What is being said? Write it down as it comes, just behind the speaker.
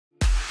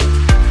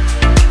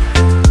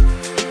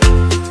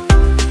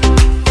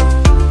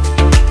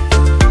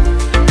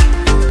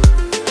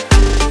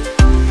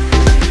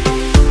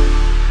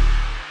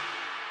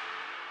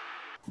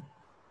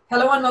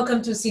Hello and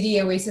welcome to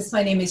CDA Oasis.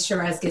 My name is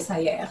Shiraz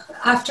Gesayer.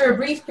 After a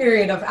brief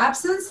period of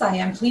absence, I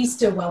am pleased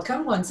to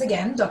welcome once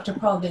again Dr.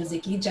 Paul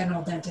Belzycki,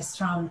 general dentist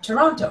from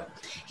Toronto.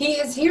 He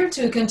is here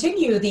to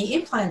continue the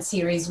implant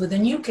series with a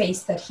new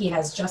case that he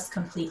has just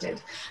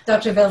completed.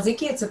 Dr.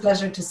 Belzycki, it's a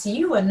pleasure to see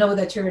you and know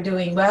that you're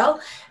doing well.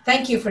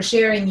 Thank you for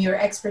sharing your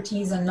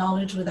expertise and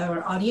knowledge with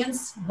our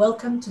audience.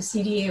 Welcome to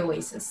CDA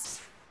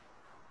Oasis.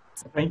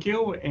 Thank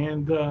you,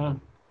 and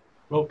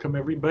welcome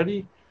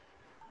everybody.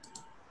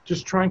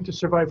 Just trying to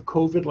survive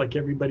COVID like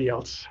everybody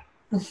else.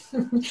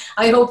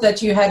 I hope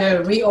that you had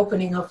a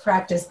reopening of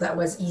practice that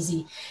was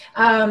easy.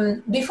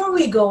 Before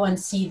we go and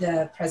see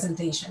the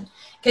presentation,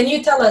 can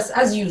you tell us,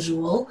 as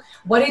usual,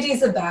 what it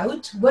is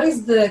about? What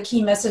is the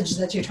key message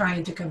that you're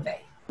trying to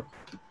convey?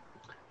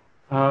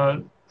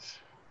 As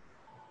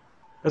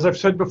I've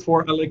said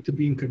before, I like to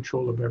be in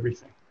control of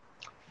everything,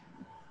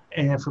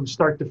 and from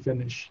start to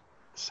finish.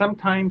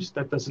 Sometimes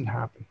that doesn't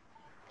happen.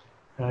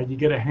 You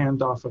get a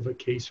handoff of a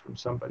case from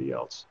somebody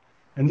else.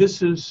 And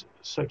this is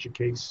such a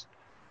case.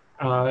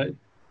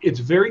 It's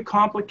very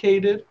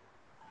complicated.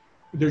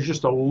 There's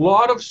just a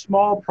lot of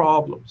small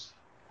problems,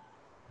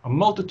 a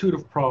multitude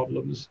of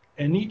problems,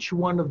 and each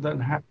one of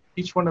them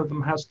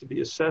has to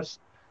be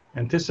assessed,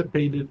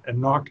 anticipated, and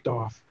knocked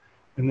off.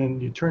 And then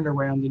you turn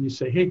around and you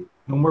say, hey,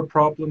 no more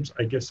problems.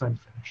 I guess I'm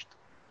finished.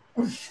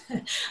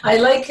 I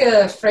like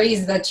a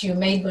phrase that you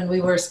made when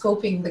we were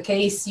scoping the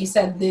case. You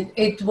said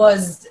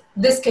that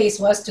this case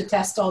was to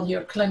test all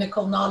your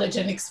clinical knowledge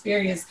and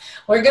experience.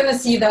 We're going to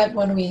see that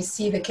when we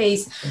see the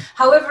case.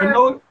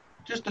 However,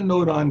 just a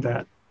note on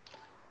that.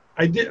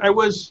 I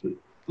was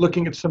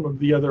looking at some of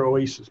the other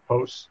Oasis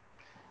posts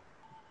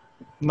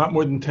not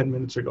more than 10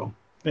 minutes ago,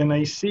 and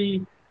I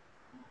see,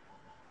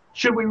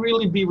 should we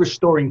really be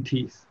restoring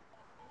teeth?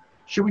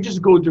 Should we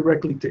just go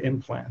directly to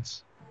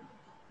implants?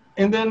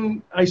 And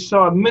then I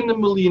saw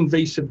minimally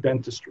invasive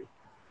dentistry.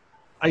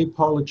 I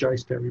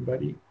apologize to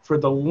everybody for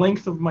the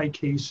length of my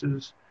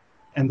cases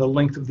and the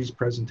length of these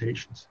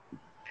presentations.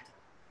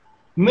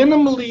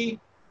 Minimally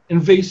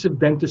invasive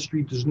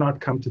dentistry does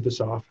not come to this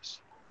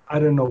office. I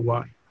don't know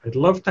why. I'd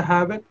love to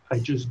have it, I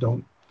just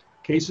don't.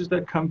 Cases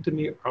that come to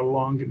me are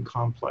long and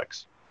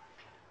complex.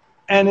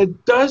 And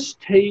it does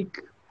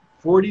take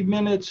 40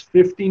 minutes,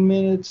 15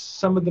 minutes,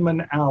 some of them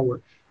an hour,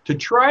 to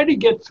try to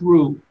get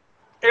through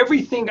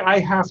everything I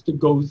have to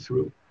go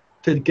through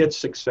to get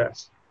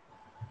success.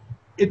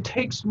 It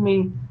takes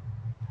me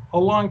a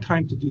long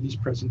time to do these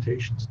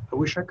presentations. I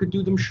wish I could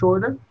do them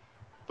shorter,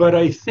 but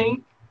I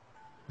think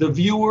the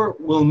viewer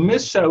will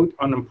miss out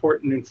on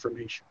important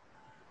information.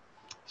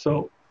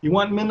 So you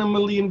want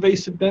minimally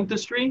invasive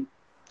dentistry?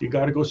 You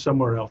got to go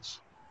somewhere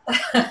else.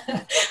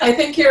 I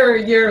think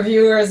your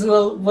viewers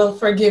will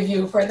forgive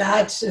you for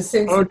that, since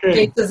the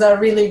cases are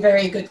really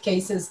very good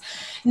cases.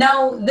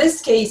 Now,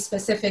 this case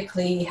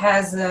specifically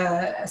has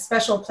a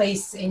special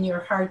place in your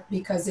heart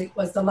because it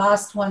was the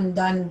last one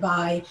done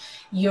by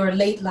your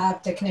late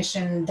lab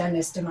technician,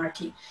 Dennis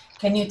DeMarchi.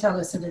 Can you tell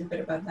us a little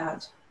bit about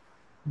that?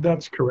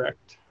 That's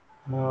correct.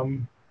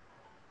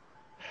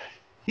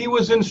 He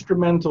was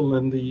instrumental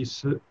in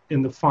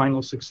the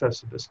final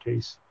success of this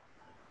case.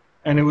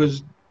 And it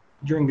was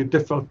during a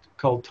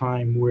difficult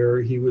time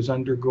where he was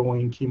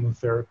undergoing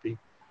chemotherapy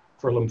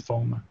for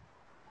lymphoma.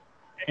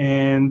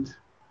 And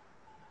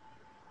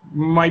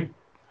my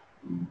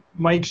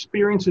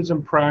experiences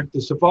in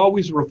practice have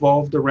always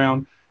revolved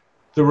around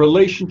the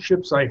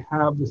relationships I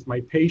have with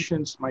my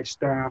patients, my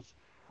staff,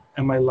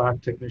 and my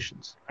lab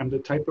technicians. I'm the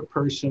type of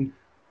person,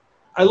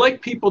 I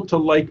like people to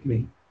like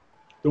me,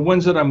 the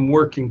ones that I'm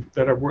working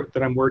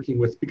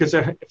with, because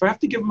if I have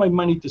to give my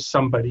money to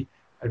somebody,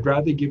 I'd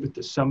rather give it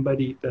to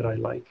somebody that I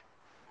like.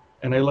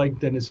 And I like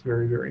Dennis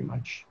very, very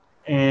much.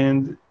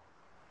 And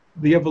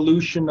the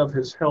evolution of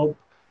his help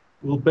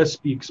will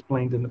best be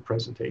explained in the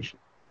presentation.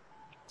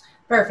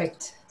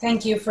 Perfect.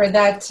 Thank you for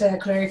that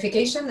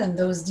clarification and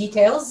those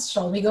details.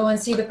 Shall we go and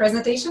see the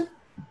presentation?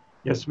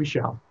 Yes, we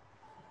shall.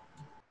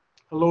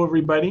 Hello,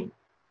 everybody.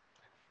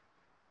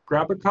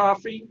 Grab a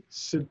coffee,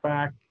 sit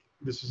back.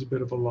 This is a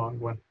bit of a long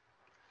one.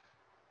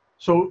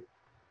 So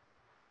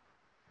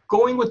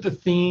going with the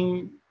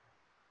theme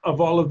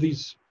of all of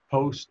these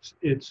posts,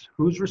 it's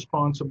who's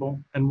responsible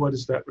and what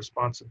is that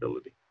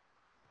responsibility.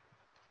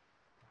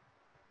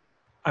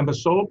 I'm a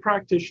solo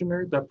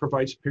practitioner that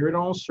provides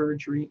periodontal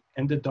surgery,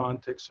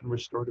 endodontics, and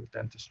restorative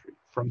dentistry,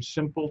 from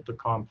simple to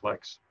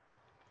complex.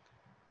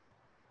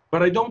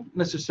 But I don't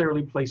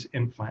necessarily place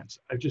implants.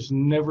 I've just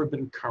never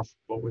been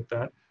comfortable with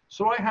that.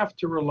 So I have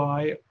to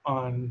rely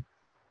on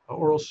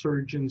oral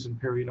surgeons and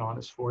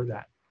periodontists for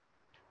that.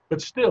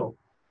 But still,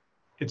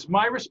 it's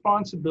my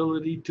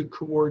responsibility to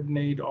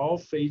coordinate all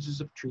phases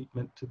of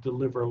treatment to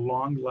deliver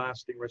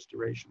long-lasting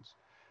restorations,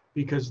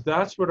 because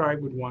that's what I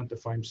would want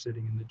if I'm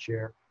sitting in the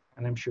chair,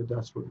 and I'm sure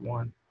that's what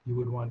you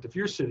would want if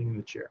you're sitting in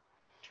the chair.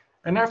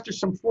 And after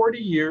some 40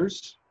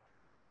 years,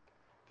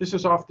 this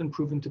has often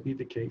proven to be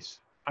the case.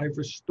 I've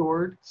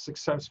restored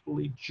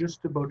successfully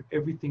just about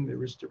everything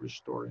there is to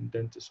restore in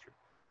dentistry,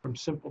 from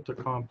simple to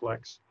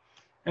complex.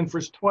 And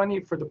for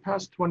the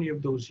past 20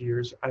 of those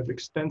years, I've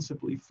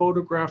extensively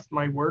photographed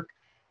my work,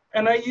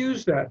 and I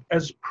use that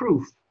as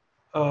proof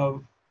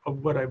of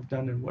what I've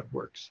done and what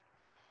works.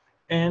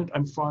 And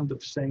I'm fond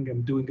of saying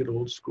I'm doing it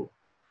old school.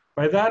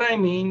 By that I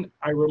mean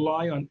I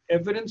rely on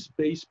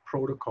evidence-based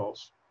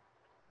protocols.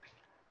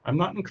 I'm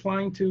not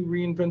inclined to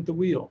reinvent the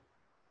wheel.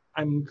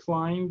 I'm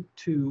inclined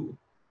to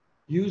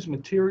use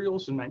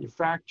materials and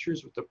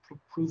manufacturers with a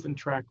proven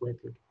track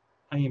record.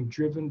 I am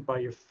driven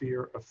by a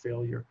fear of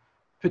failure,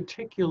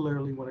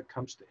 particularly when it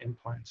comes to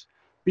implants,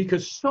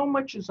 because so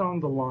much is on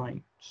the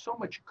line, so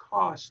much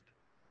cost,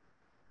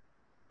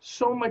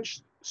 so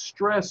much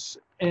stress,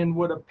 and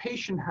what a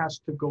patient has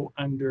to go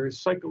under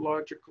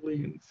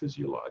psychologically and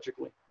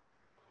physiologically.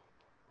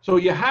 So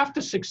you have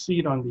to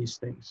succeed on these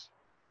things.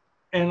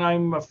 And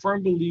I'm a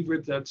firm believer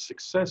that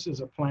success is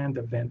a planned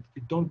event.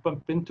 You don't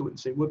bump into it and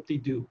say,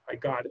 whoop-de-doo, I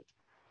got it.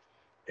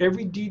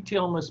 Every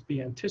detail must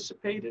be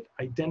anticipated,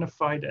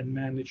 identified, and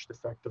managed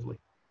effectively.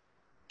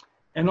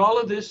 And all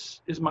of this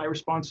is my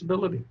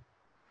responsibility.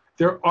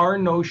 There are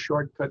no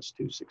shortcuts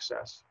to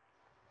success.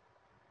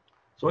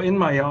 So in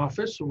my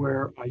office,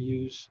 where I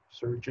use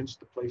surgeons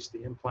to place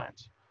the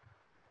implants,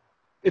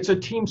 it's a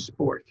team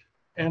sport.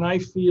 And I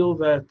feel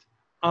that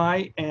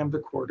I am the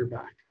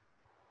quarterback.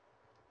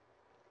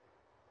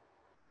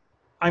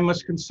 I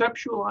must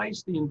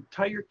conceptualize the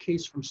entire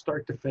case from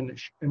start to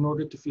finish in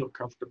order to feel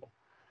comfortable.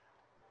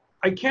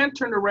 I can't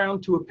turn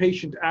around to a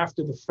patient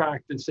after the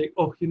fact and say,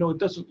 oh, you know, it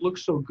doesn't look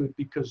so good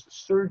because the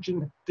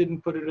surgeon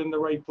didn't put it in the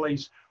right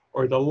place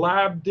or the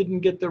lab didn't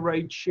get the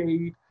right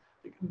shade.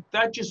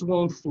 That just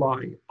won't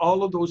fly.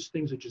 All of those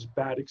things are just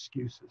bad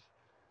excuses.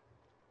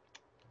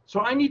 So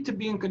I need to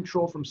be in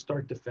control from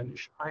start to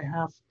finish. I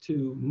have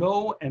to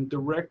know and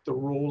direct the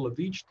role of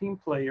each team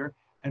player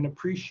and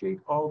appreciate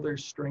all their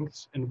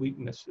strengths and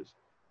weaknesses,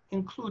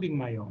 including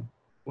my own,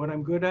 what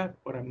I'm good at,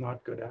 what I'm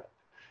not good at.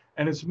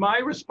 And it's my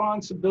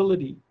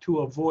responsibility to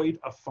avoid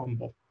a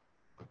fumble.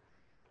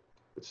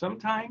 But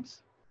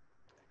sometimes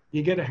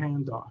you get a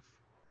handoff,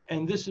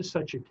 and this is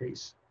such a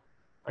case.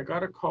 I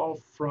got a call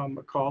from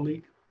a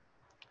colleague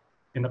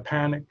in a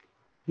panic.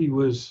 He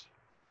was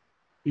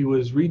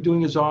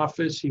redoing his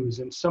office. He was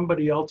in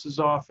somebody else's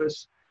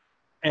office,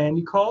 and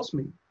he calls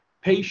me.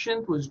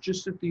 Patient was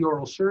just at the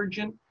oral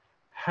surgeon,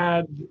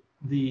 had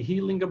the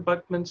healing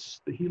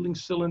abutments, the healing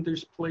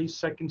cylinders placed,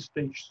 second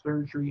stage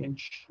surgery, and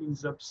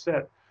she's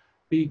upset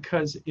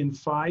because in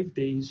 5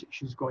 days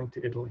she's going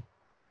to Italy.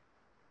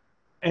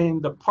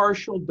 And the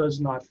partial does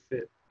not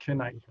fit.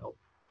 Can I help?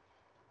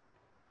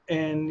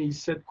 And he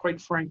said, quite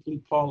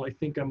frankly, Paul, I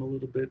think I'm a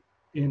little bit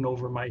in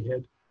over my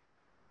head.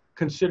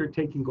 Consider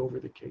taking over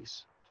the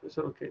case. So I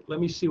said, okay,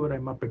 let me see what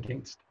I'm up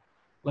against.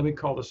 Let me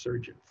call the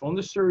surgeon. Phone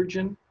the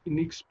surgeon, and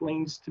he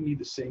explains to me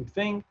the same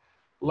thing.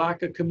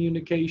 Lack of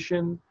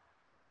communication,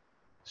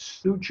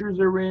 sutures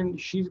are in,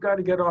 she's got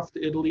to get off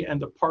to Italy, and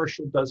the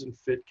partial doesn't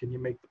fit. Can you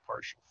make the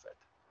partial fit?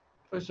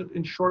 So I said,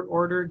 in short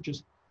order,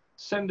 just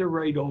send her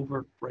right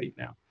over right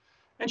now.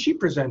 And she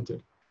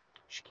presented.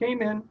 She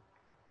came in.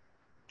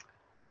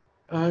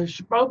 She's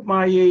about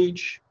my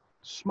age,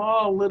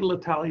 small little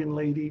Italian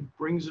lady,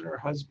 brings in her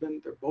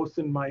husband. They're both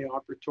in my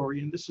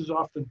operatory, and this is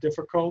often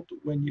difficult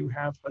when you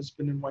have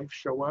husband and wife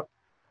show up.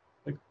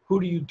 Like, who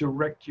do you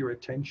direct your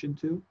attention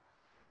to?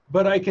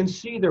 But I can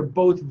see they're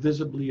both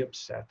visibly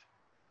upset.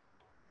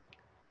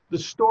 The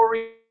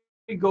story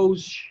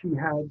goes, she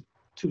had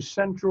 2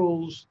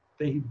 centrals,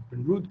 they'd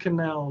been root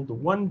canal, the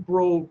one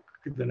broke,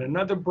 then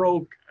another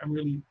broke. I'm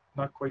really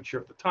not quite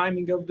sure of the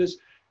timing of this.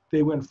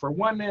 They went for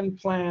one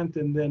implant,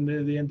 and then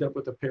they ended up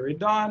with a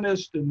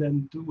periodontist, and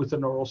then with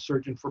an oral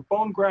surgeon for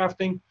bone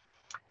grafting.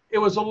 It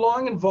was a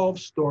long, involved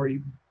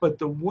story, but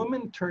the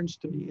woman turns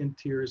to me in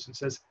tears and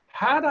says,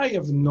 had I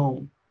have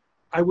known,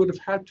 I would have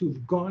had to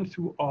have gone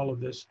through all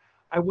of this.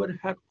 I would have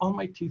had all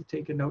my teeth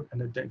taken out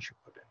and a denture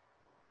put in.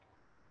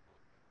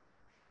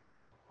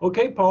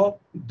 Okay, Paul,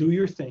 do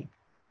your thing.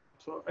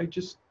 So I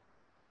just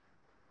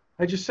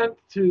said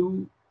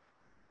to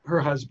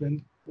her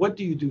husband, what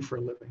do you do for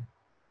a living?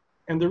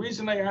 And the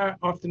reason I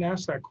often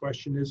ask that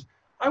question is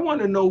I want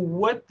to know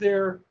what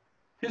their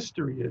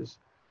history is.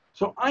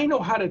 So I know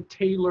how to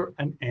tailor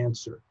an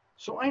answer.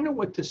 So I know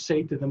what to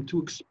say to them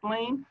to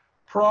explain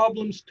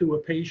problems to a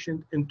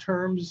patient in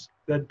terms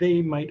that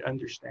they might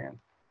understand.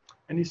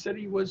 And he said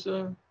he was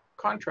a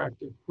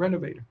contractor,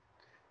 renovator.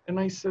 And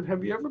I said,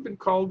 have you ever been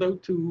called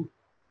out to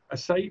a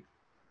site?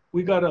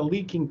 We got a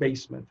leaking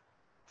basement,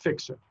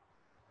 fix it.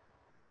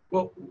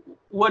 Well,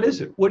 what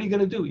is it? What are you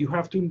going to do? You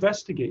have to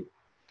investigate.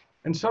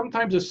 And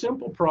sometimes a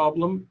simple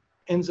problem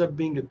ends up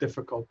being a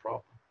difficult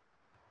problem.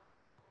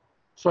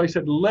 So I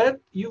said,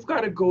 you've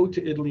got to go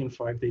to Italy in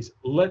 5 days.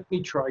 Let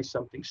me try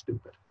something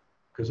stupid.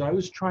 Because I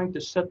was trying to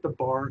set the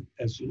bar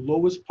as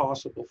low as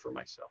possible for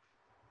myself.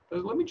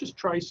 Let me just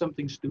try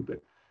something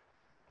stupid.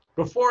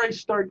 Before I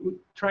start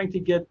trying to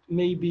get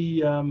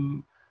maybe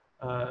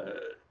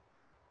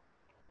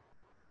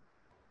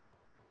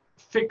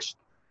fixed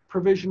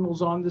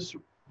provisionals on this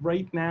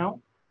right now,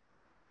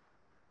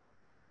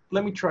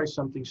 let me try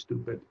something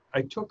stupid.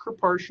 I took her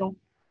partial,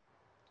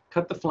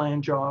 cut the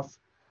flange off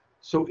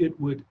so it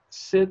would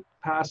sit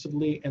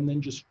passively, and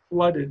then just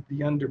flooded the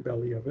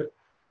underbelly of it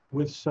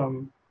with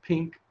some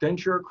pink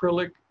denture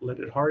acrylic, let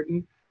it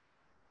harden,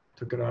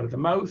 took it out of the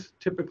mouth.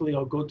 Typically,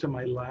 I'll go to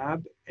my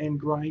lab and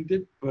grind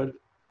it, but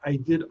I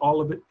did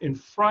all of it in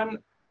front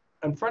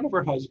of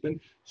her husband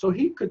so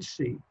he could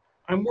see.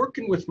 I'm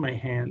working with my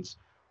hands,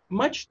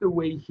 much the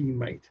way he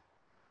might.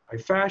 I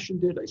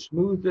fashioned it, I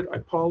smoothed it, I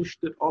polished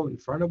it all in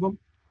front of him.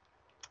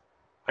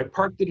 I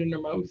parked it in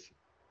her mouth.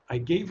 I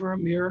gave her a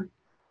mirror,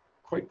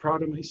 quite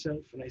proud of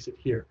myself, and I said,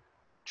 here,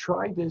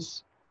 try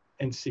this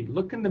and see.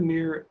 Look in the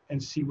mirror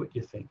and see what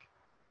you think.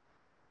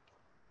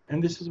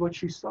 And this is what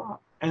she saw.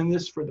 And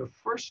this, for the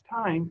first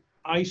time,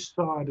 I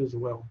saw it as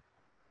well.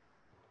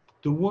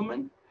 The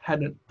woman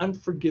had an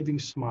unforgiving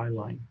smile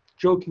line.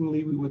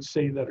 Jokingly, we would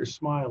say that her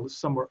smile is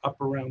somewhere up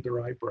around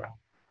her eyebrow.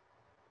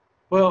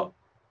 Well,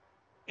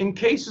 in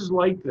cases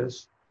like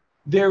this,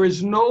 there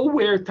is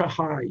nowhere to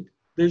hide.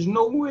 There's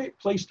no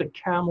place to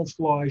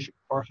camouflage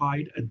or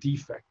hide a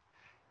defect.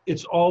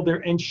 It's all there.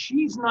 And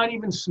she's not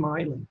even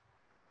smiling.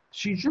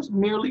 She's just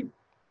merely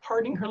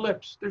parting her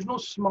lips. There's no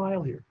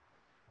smile here.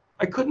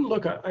 I couldn't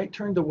look. I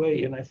turned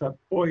away and I thought,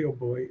 boy, oh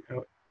boy,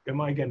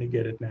 am I going to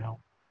get it now?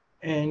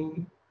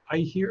 And I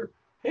hear,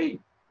 hey,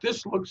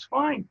 this looks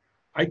fine.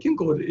 I can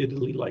go to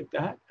Italy like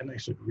that. And I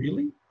said,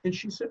 really? And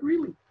she said,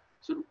 really?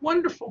 I said,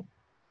 wonderful.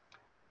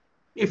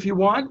 If you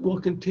want, we'll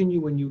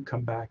continue when you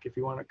come back, if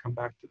you want to come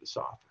back to this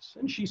office.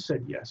 And she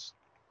said yes.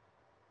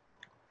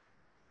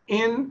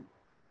 In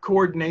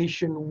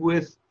coordination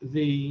with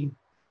the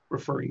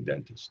referring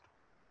dentist.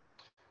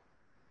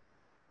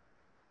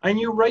 I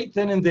knew right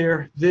then and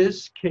there,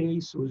 this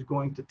case was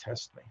going to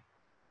test me.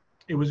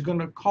 It was going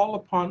to call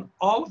upon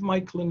all of my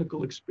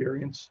clinical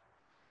experience,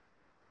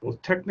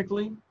 both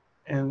technically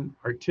and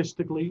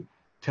artistically,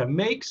 to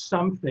make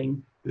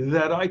something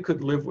that I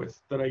could live with,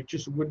 that I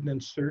just wouldn't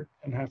insert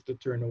and have to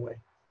turn away.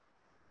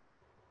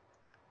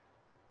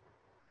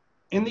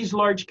 In these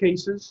large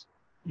cases,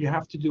 you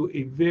have to do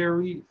a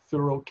very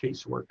thorough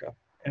case workup.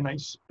 And I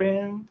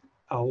spend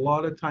a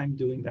lot of time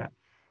doing that.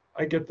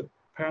 I get the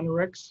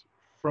Panorex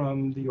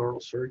from the oral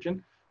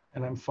surgeon,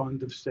 and I'm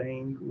fond of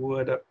saying,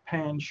 what a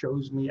pan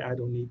shows me, I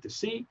don't need to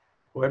see.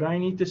 What I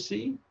need to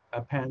see,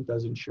 a pan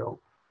doesn't show.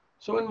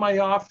 So in my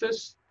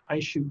office, I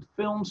shoot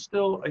film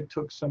still. I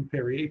took some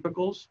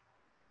periapicals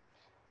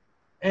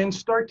and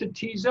start to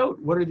tease out,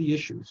 what are the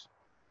issues?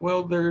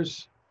 Well,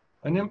 there's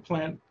an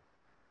implant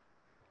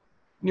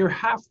near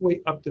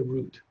halfway up the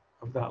root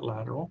of that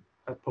lateral.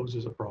 That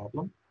poses a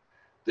problem.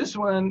 This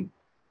one,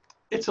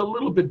 it's a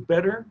little bit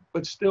better,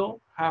 but still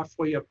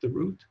halfway up the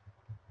root.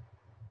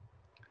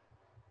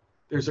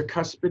 There's a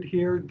cuspid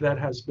here that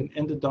has been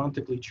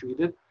endodontically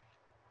treated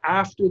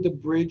after the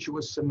bridge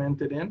was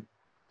cemented in.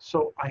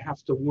 So I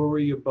have to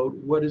worry about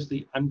what is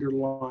the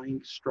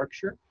underlying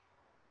structure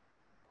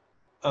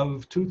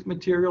of tooth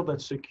material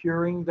that's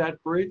securing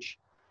that bridge.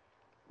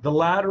 The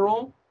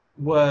lateral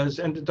was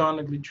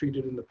endodontically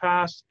treated in the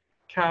past,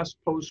 cast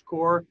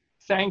post-core,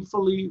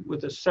 thankfully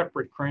with a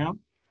separate crown.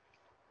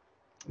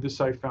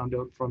 This I found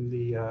out from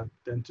the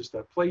dentist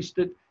that placed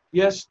it.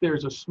 Yes,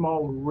 there's a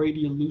small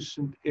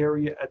radiolucent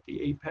area at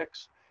the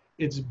apex.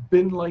 It's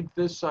been like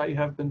this, I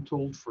have been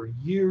told, for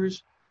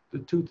years. The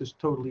tooth is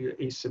totally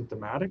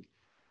asymptomatic.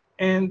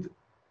 And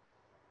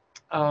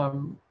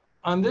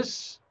on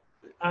this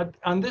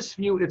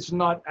view, it's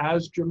not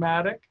as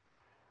dramatic.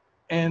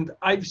 And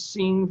I've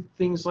seen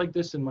things like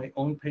this in my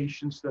own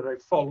patients that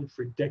I've followed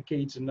for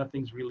decades and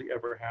nothing's really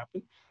ever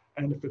happened.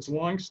 And if it's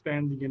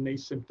long-standing and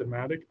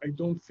asymptomatic, I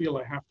don't feel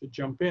I have to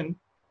jump in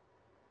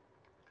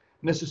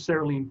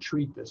necessarily and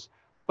treat this.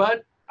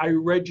 But I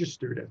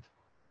registered it.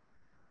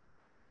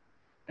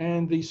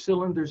 And the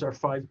cylinders are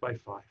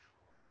 5x5.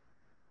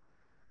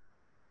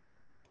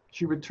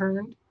 She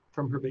returned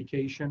from her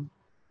vacation,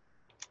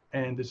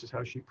 and this is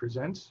how she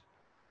presents.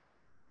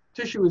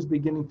 Tissue is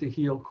beginning to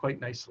heal quite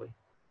nicely.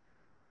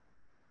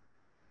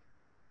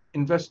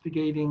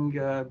 Investigating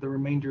the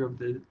remainder of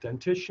the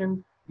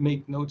dentition,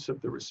 make notes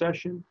of the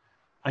recession.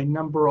 I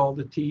number all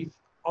the teeth.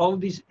 All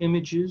of these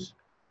images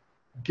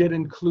get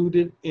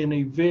included in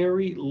a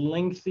very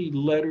lengthy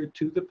letter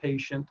to the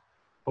patient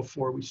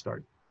before we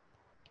start.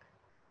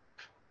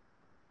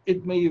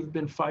 It may have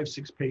been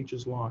 5-6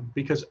 pages long,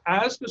 because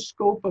as the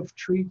scope of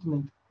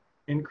treatment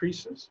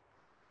increases,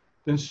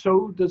 then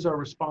so does our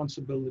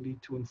responsibility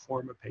to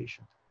inform a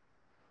patient.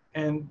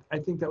 And I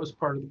think that was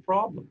part of the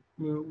problem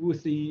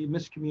with the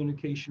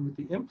miscommunication with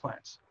the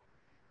implants.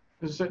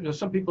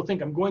 Some people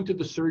think, I'm going to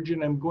the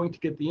surgeon, I'm going to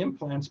get the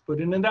implants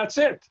put in, and that's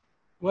it.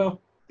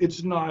 Well,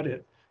 it's not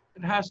it.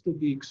 It has to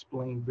be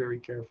explained very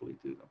carefully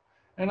to them.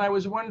 And I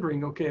was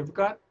wondering, okay, I've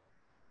got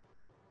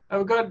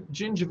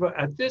gingiva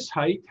at this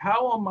height.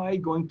 How am I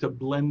going to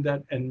blend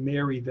that and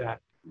marry that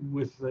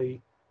with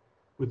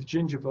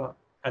gingiva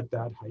at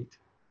that height?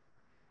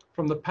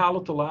 From the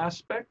palatal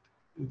aspect,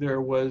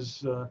 there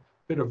was a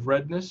bit of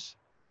redness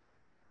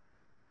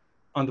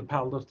on the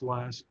palatal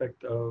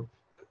aspect of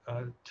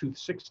tooth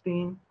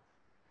 16.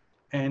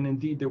 And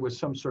indeed, there was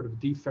some sort of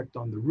defect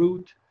on the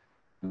root.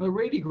 And the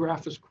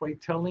radiograph is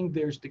quite telling.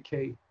 There's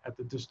decay at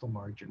the distal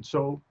margin.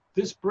 So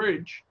this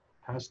bridge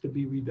has to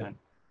be redone.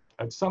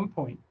 At some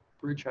point,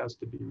 bridge has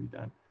to be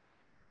redone.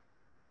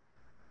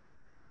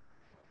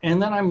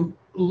 And then I'm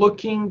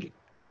looking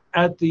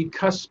at the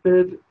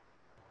cuspid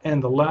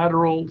and the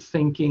lateral,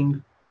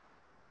 thinking,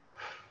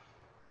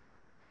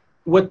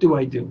 what do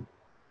I do?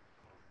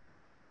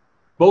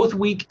 Both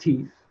weak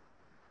teeth.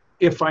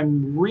 If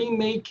I'm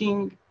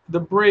remaking the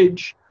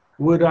bridge,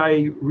 would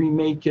I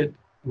remake it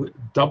with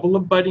double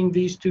abutting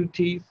these two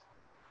teeth?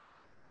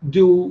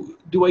 Do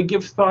I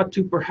give thought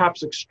to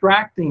perhaps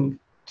extracting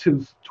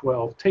tooth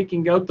 12,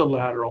 taking out the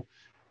lateral,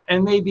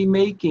 and maybe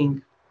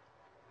making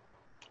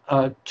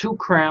two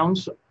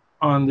crowns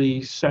on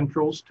the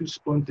centrals, two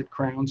splinted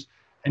crowns,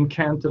 and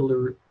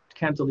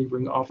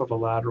cantilevering off of a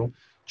lateral?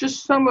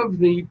 Just some of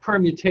the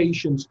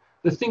permutations,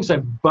 the things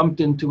I've bumped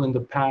into in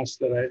the past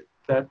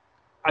that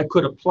I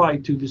could apply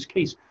to this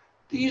case.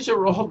 These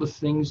are all the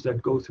things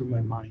that go through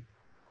my mind.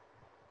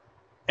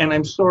 And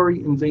I'm sorry,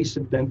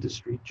 invasive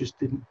dentistry just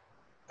didn't,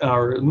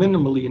 or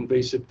minimally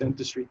invasive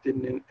dentistry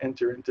didn't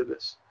enter into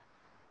this.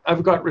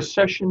 I've got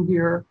recession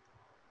here.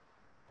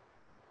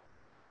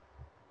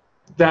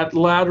 That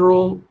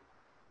lateral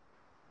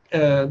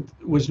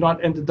was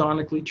not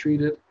endodontically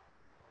treated.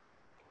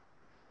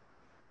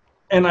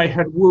 And I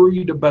had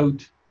worried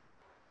about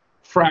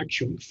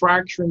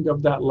fracturing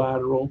of that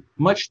lateral,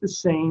 much the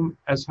same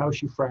as how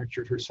she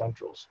fractured her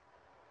centrals.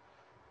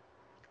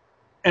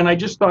 And I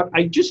just thought,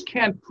 I just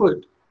can't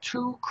put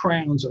two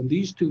crowns on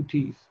these two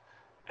teeth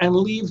and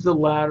leave the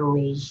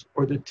laterals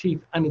or the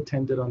teeth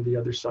unattended on the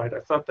other side.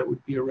 I thought that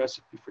would be a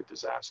recipe for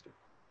disaster.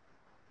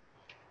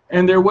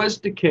 And there was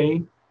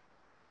decay.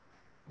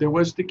 There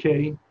was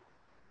decay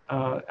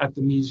at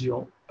the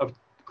mesial of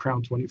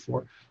crown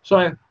 24.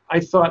 So I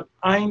thought,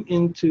 I'm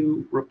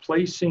into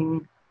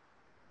replacing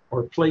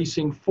or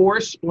placing 4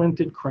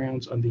 splinted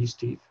crowns on these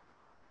teeth,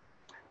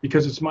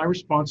 because it's my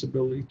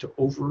responsibility to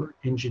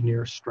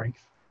over-engineer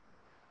strength.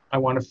 I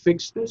want to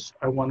fix this.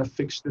 I want to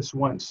fix this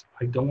once.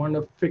 I don't want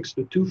to fix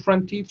the 2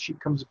 front teeth. She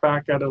comes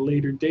back at a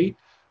later date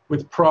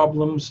with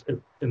problems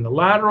in the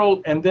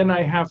lateral, and then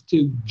I have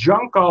to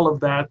junk all of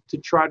that to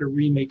try to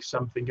remake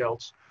something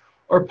else,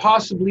 or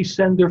possibly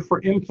send her for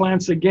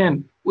implants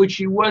again, which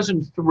she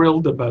wasn't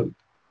thrilled about.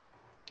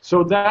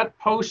 So that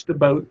post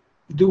about,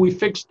 do we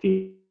fix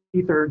teeth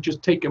or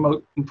just take them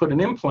out and put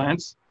in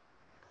implants?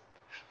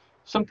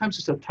 Sometimes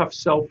it's a tough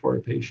sell for a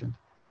patient.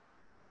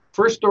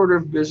 First order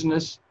of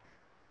business,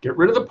 get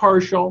rid of the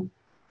partial,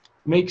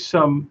 make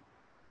some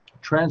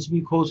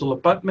transmucosal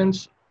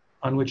abutments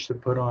on which to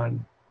put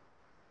on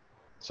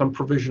some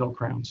provisional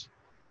crowns.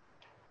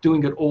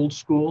 Doing it old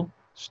school,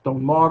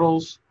 stone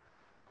models,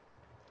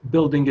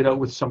 building it out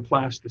with some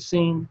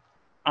plasticine.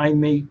 I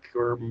make,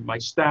 or my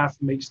staff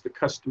makes, the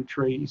custom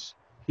trays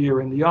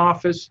here in the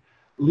office,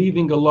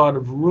 leaving a lot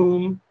of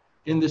room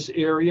in this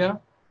area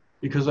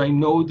because I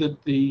know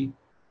that the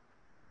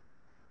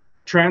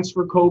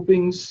transfer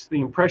copings,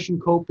 the impression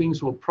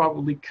copings will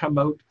probably come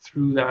out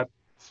through that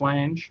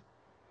flange.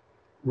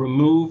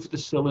 Remove the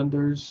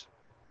cylinders,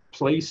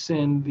 place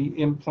in the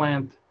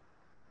implant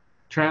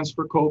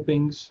transfer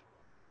copings,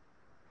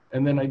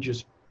 and then I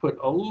just put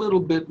a little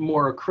bit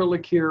more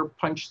acrylic here,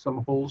 punch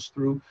some holes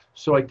through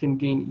so I can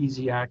gain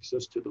easy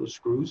access to those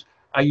screws.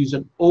 I use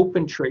an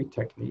open tray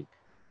technique,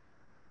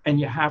 and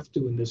you have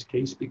to in this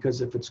case,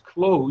 because if it's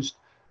closed,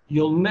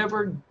 you'll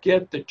never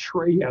get the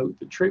tray out.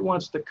 The tray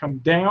wants to come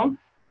down,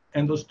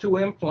 and those 2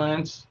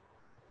 implants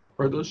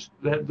or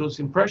those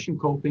impression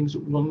copings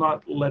will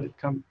not let it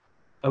come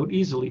out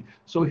easily.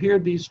 So here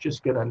these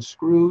just get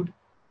unscrewed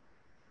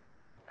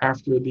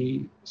after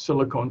the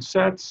silicone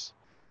sets,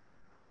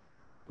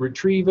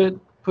 retrieve it,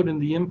 put in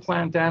the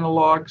implant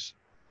analogs,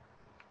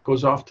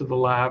 goes off to the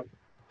lab,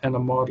 and a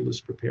model is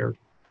prepared.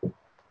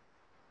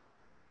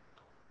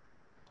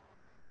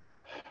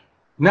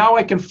 Now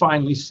I can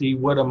finally see,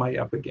 what am I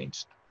up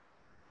against?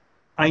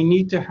 I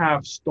need to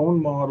have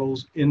stone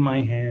models in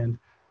my hand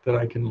that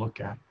I can look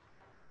at.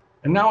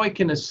 And now I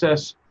can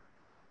assess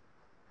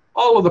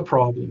all of the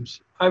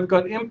problems. I've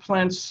got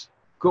implants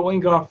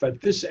going off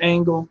at this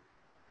angle.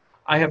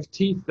 I have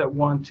teeth that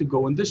want to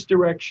go in this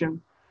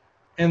direction.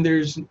 And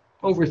there's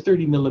over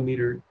 30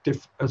 millimeter, there's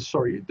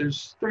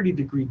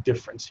 30-degree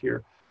difference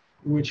here,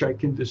 which I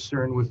can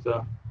discern with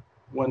the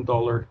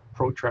 $1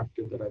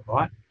 protractor that I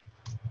bought.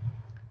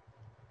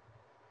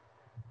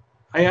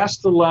 I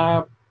asked the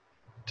lab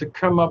to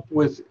come up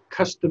with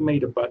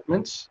custom-made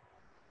abutments.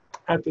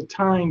 At the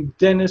time,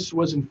 Dennis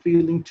wasn't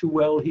feeling too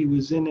well. He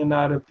was in and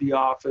out of the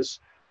office.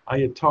 I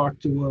had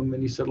talked to him,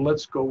 and he said,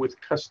 let's go with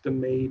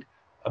custom-made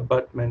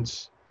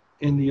abutments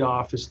in the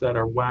office that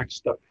are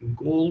waxed up in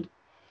gold.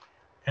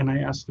 And I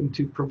asked him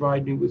to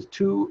provide me with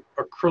 2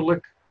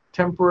 acrylic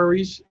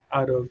temporaries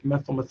out of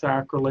methyl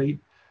methacrylate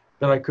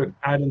that I could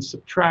add and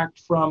subtract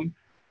from.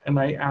 And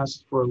I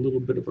asked for a little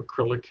bit of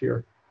acrylic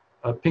here,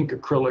 pink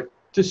acrylic,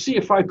 to see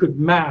if I could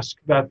mask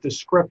that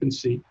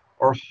discrepancy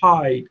or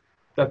hide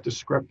that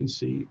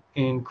discrepancy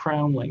in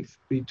crown length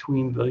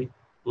between the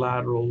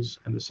laterals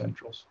and the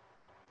centrals.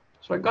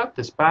 So I got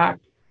this back.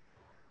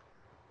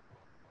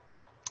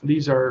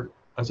 These are,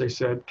 as I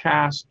said,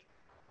 cast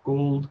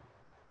gold.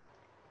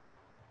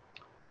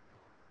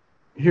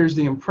 Here's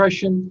the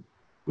impression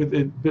with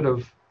a bit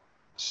of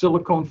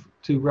silicone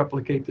to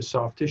replicate the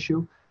soft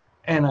tissue.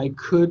 And I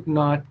could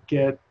not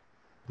get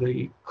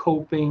the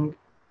coping,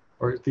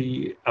 or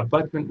the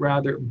abutment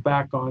rather,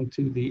 back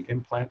onto the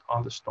implant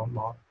on the stone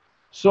model.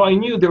 So I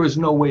knew there was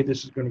no way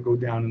this is going to go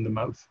down in the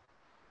mouth.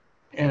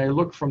 And I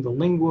look from the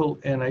lingual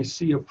and I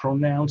see a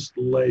pronounced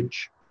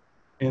ledge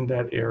in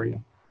that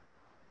area.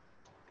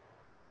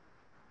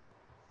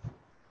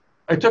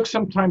 I took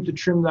some time to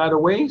trim that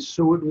away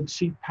so it would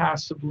seat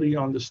passively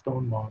on the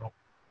stone model.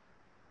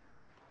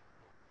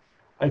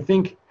 I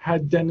think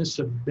had Dennis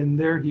have been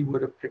there, he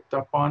would have picked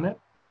up on it.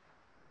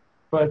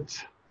 But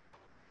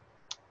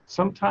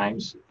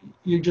sometimes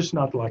you're just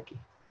not lucky.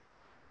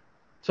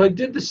 So I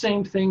did the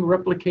same thing,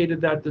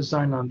 replicated that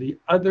design on the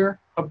other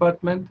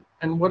abutment.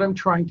 And what I'm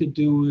trying to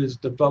do is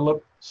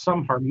develop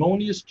some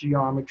harmonious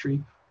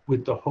geometry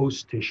with the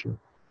host tissue.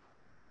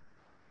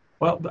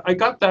 Well, I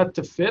got that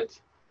to fit,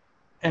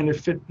 and it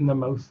fit in the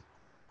mouth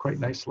quite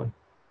nicely.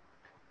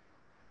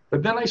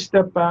 But then I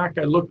stepped back,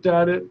 I looked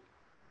at it,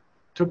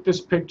 took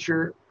this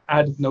picture,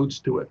 added notes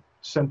to it,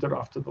 sent it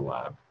off to the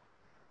lab.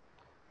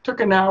 Took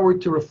an hour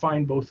to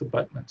refine both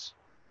abutments.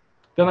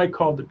 Then I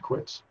called it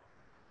quits.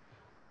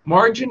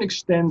 Margin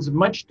extends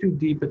much too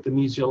deep at the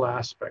mesial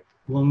aspect.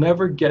 We'll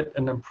never get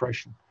an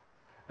impression.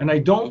 And I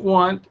don't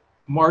want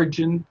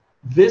margin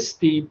this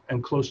deep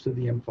and close to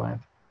the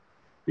implant.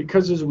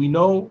 Because as we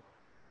know,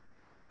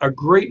 a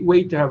great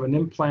way to have an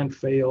implant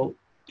fail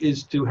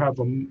is to have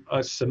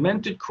a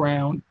cemented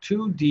crown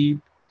too deep,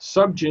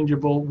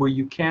 subgingival, where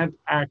you can't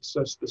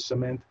access the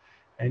cement,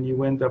 and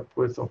you end up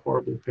with a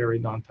horrible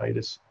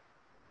periodontitis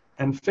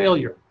and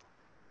failure.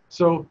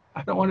 So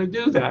I don't want to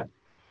do that.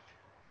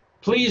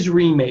 Please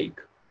remake.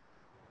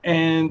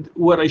 And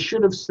what I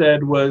should have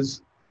said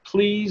was,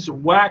 please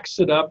wax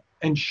it up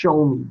and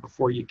show me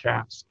before you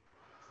cast.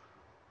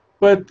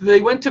 But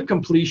they went to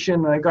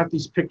completion, and I got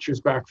these pictures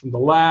back from the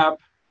lab.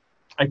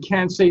 I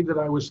can't say that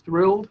I was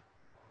thrilled,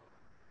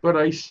 but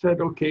I said,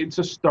 okay, it's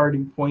a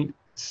starting point.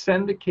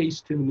 Send the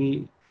case to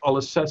me. I'll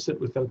assess it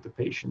without the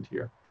patient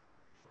here.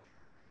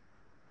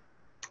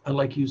 I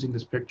like using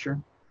this picture.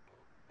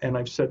 And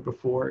I've said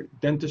before,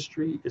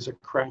 dentistry is a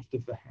craft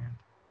of the hand.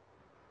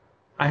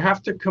 I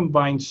have to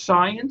combine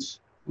science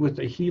with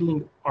a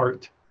healing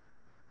art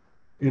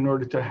in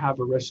order to have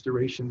a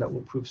restoration that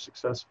will prove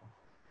successful.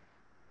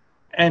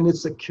 And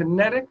it's a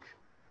kinetic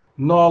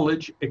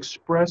knowledge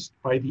expressed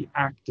by the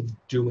act of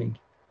doing.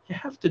 You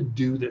have to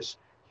do this.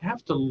 You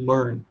have to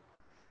learn.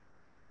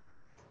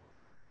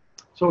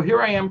 So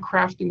here I am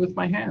crafting with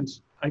my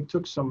hands. I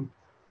took some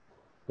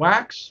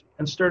wax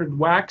and started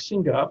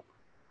waxing up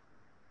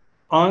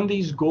on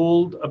these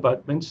gold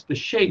abutments the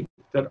shape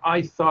that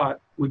I thought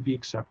would be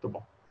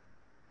acceptable.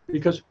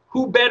 Because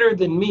who better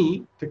than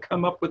me to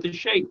come up with a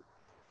shape?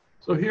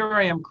 So here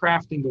I am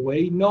crafting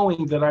away,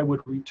 knowing that I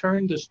would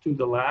return this to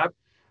the lab.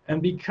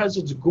 And because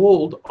it's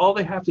gold, all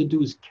they have to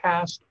do is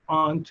cast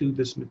onto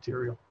this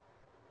material.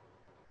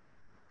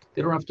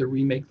 They don't have to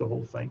remake the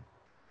whole thing.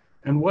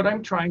 And what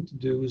I'm trying to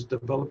do is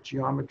develop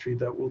geometry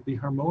that will be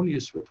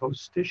harmonious with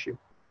host tissue.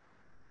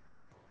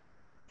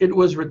 It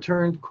was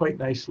returned quite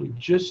nicely,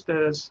 just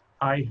as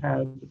I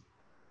had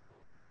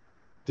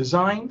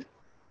designed.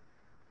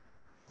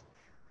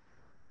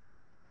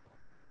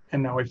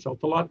 And now I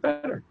felt a lot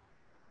better.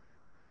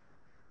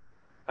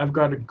 I've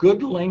got a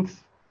good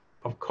length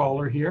of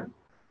collar here.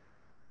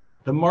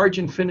 The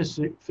margin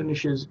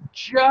finishes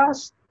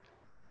just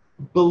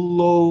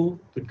below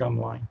the gum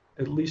line,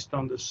 at least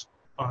on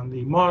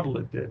the model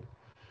it did.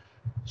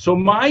 So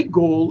my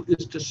goal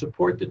is to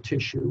support the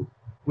tissue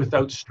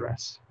without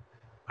stress.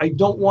 I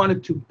don't want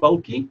it too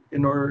bulky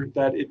in order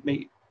that it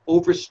may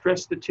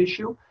overstress the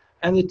tissue,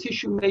 and the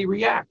tissue may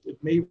react. It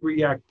may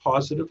react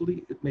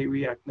positively, it may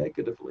react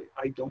negatively.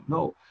 I don't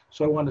know.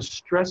 So I want to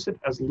stress it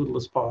as little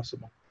as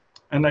possible.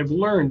 And I've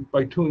learned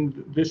by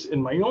doing this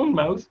in my own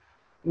mouth,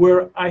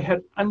 where I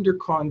had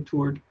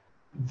under-contoured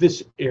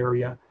this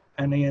area,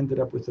 and I ended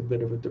up with a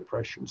bit of a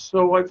depression.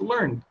 So I've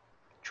learned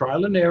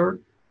trial and error,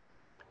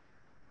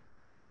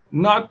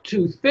 not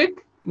too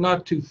thick,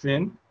 not too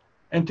thin,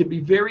 and to be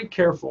very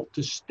careful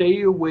to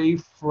stay away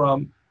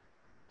from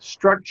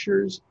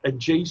structures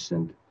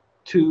adjacent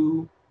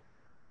to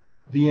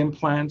the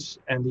implants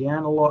and the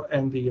analog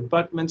and the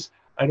abutments.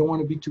 I don't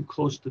want to be too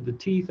close to the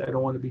teeth. I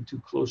don't want to be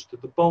too close to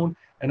the bone.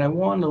 And I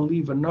want to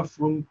leave enough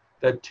room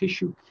that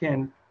tissue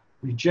can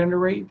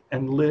regenerate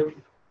and live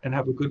and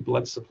have a good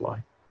blood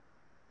supply.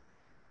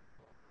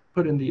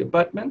 Put in the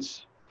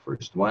abutments,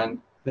 first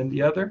one, then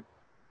the other.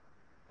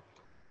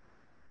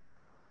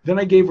 Then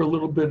I gave her a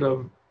little bit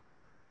of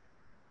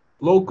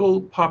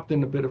local, popped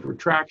in a bit of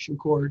retraction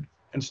cord,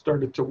 and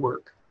started to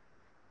work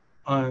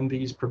on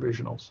these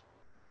provisionals.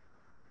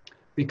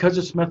 Because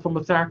it's methyl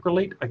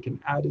methacrylate, I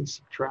can add and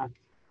subtract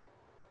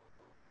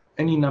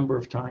any number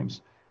of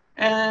times.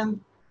 And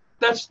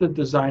that's the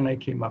design I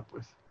came up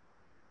with.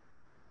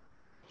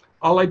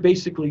 All I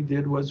basically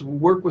did was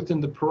work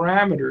within the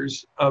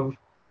parameters of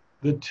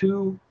the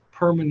two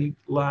permanent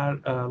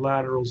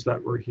laterals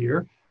that were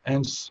here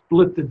and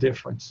split the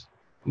difference.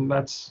 And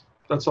that's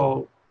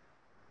all.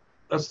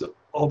 That's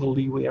all the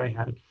leeway I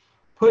had.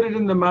 Put it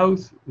in the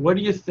mouth. What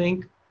do you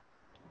think?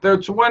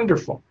 That's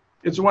wonderful.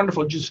 It's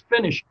wonderful. Just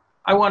finish.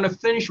 I want to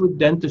finish with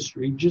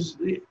dentistry. Just,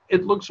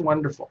 it looks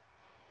wonderful.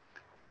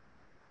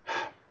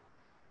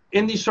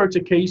 In these sorts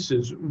of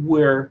cases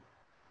where,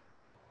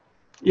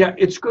 yeah,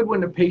 it's good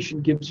when a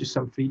patient gives you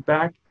some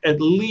feedback. At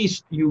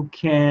least you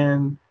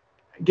can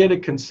get a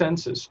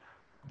consensus.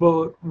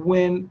 But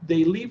when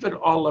they leave it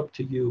all up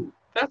to you,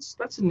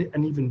 that's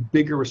an even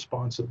bigger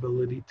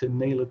responsibility to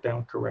nail it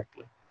down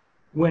correctly.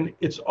 When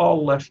it's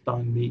all left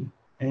on me.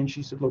 And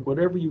she said, look,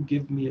 whatever you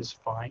give me is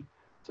fine.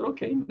 I said,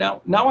 okay,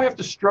 now I have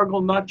to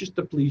struggle not just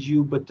to please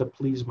you, but to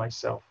please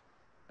myself.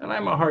 And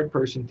I'm a hard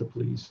person to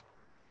please.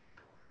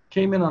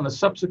 Came in on a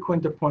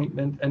subsequent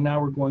appointment, and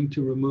now we're going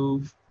to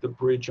remove the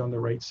bridge on the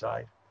right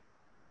side.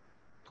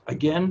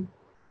 Again,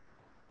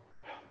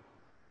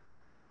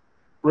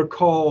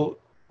 recall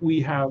we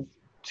have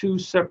two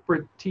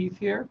separate teeth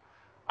here.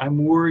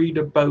 I'm worried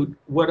about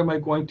what am I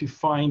going to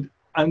find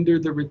under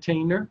the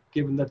retainer,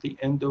 given that the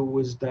endo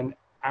was done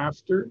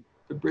after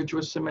the bridge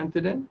was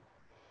cemented in.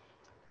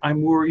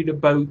 I'm worried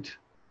about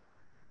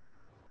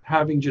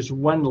having just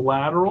one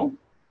lateral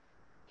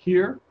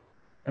here.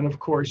 And of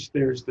course,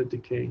 there's the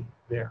decay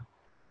there.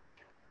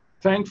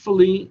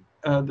 Thankfully,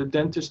 the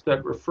dentist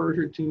that referred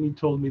her to me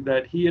told me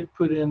that he had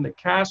put in the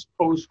cast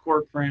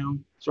post-core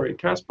crown,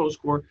 cast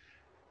post-core,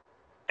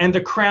 and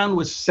the crown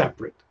was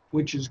separate,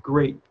 which is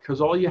great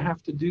because all you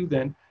have to do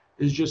then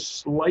is just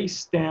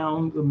slice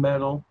down the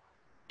metal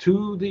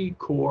to the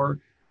core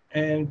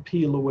and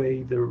peel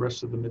away the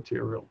rest of the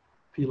material,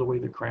 peel away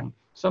the crown.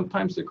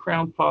 Sometimes the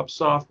crown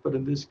pops off, but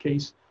in this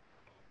case,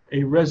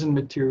 a resin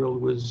material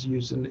was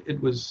used, and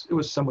it was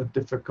somewhat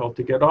difficult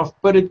to get off,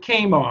 but it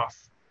came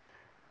off.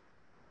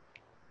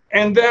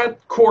 And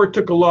that core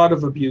took a lot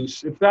of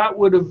abuse. If that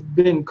would have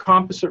been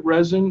composite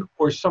resin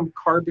or some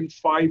carbon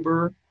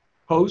fiber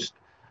post,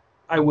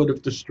 I would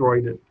have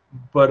destroyed it.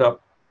 But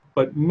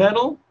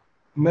metal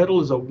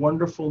is a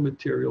wonderful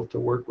material to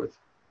work with.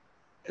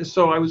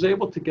 So I was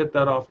able to get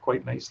that off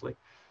quite nicely.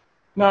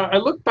 Now I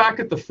look back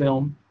at the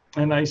film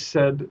and I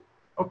said,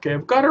 okay,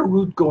 I've got a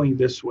root going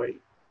this way,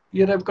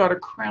 yet I've got a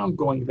crown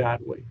going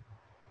that way.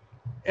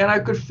 And I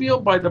could feel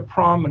by the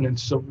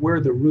prominence of where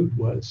the root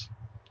was,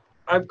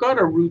 I've got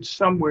a root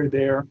somewhere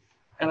there,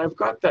 and I've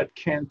got that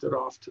canted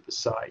off to the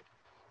side.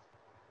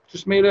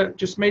 Just made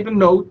a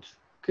note.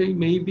 Okay,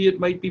 maybe it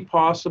might be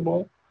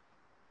possible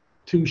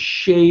to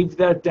shave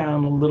that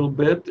down a little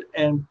bit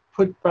and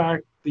put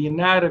back the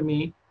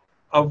anatomy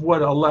of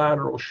what a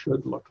lateral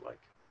should look like.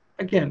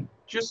 Again,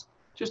 just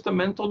a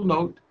mental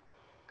note.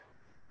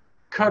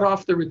 Cut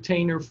off the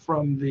retainer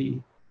from the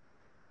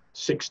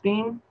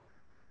 16.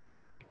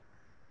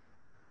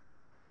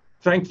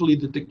 Thankfully,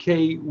 the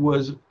decay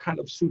was kind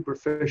of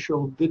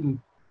superficial,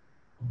 didn't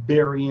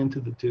bury into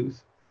the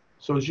tooth.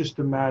 So it's just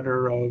a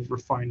matter of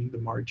refining the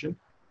margin.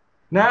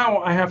 Now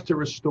I have to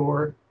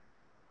restore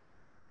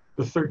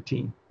the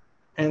 13.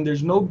 And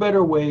there's no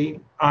better way,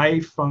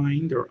 I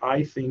find, or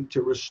I think,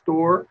 to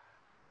restore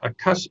a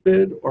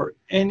cuspid or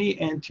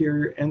any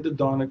anterior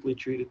endodontically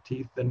treated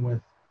teeth than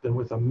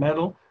with a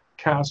metal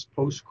cast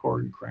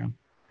post-core crown.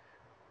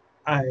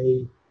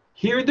 I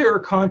hear there are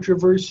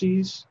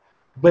controversies,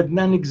 but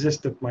none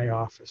exist at my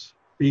office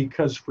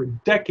because for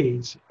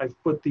decades I've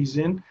put these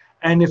in,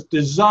 and if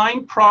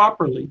designed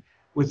properly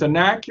with an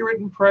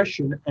accurate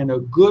impression and a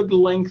good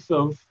length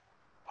of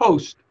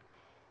post,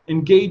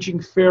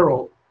 engaging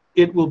ferrule,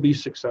 it will be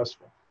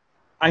successful.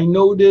 I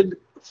noted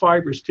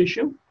fibrous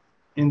tissue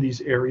in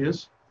these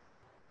areas,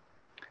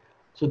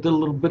 so did a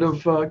little bit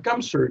of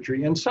gum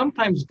surgery, and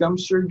sometimes gum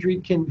surgery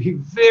can be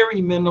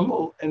very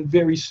minimal and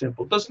very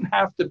simple. It doesn't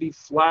have to be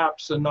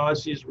flaps and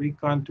osseous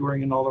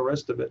recontouring and all the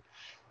rest of it.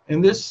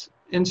 In this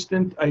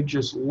instant, I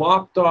just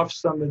lopped off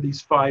some of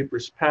these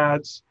fibrous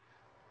pads.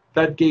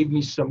 That gave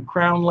me some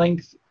crown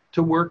length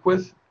to work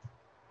with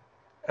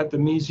at the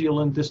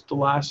mesial and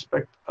distal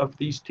aspect of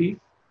these teeth.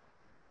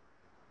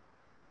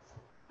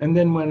 And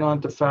then went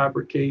on to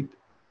fabricate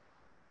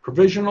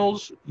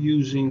provisionals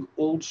using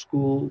old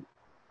school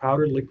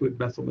powder liquid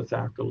methyl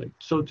methacrylate.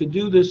 So to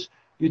do this,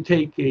 you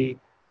take a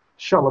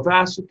shell of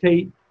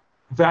acetate,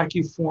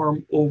 vacuum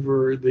form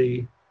over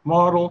the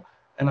model,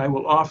 and I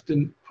will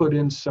often put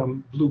in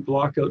some blue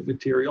blockout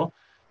material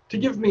to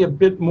give me a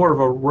bit more of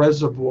a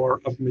reservoir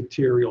of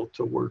material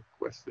to work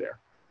with there.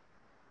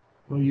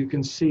 Well, you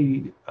can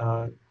see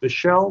the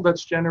shell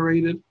that's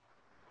generated.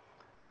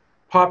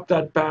 Pop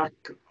that back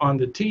on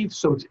the teeth,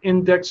 so it's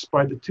indexed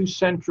by the two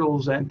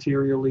centrals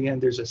anteriorly,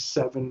 and there's a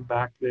 7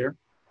 back there.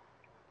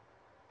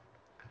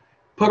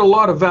 Put a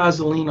lot of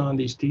Vaseline on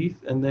these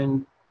teeth, and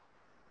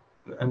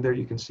there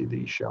you can see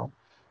the shell.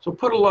 So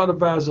put a lot of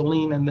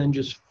Vaseline and then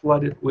just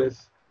flood it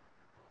with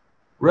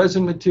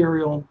resin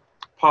material,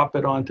 pop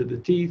it onto the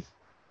teeth,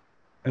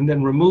 and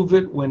then remove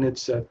it when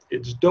it's at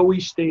its doughy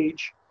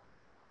stage.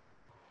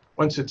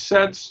 Once it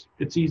sets,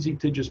 it's easy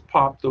to just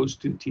pop those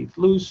 2 teeth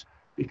loose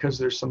because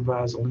there's some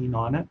Vaseline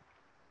on it.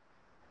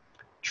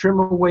 Trim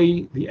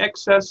away the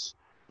excess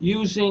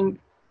using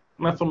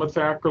methyl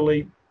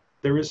methacrylate.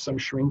 There is some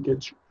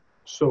shrinkage,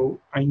 so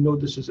I know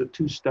this is a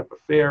 2-step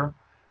affair.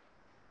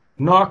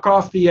 Knock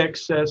off the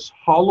excess,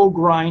 hollow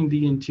grind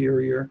the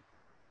interior,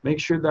 make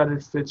sure that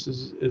it fits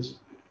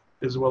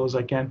as well as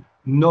I can,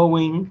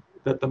 knowing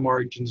that the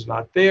margin's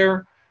not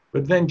there,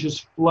 but then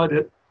just flood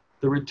it,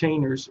 the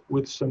retainers,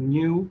 with some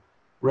new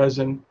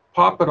resin,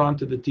 pop it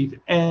onto the teeth,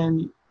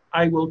 and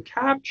I will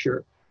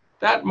capture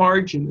that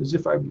margin as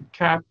if I'm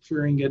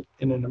capturing it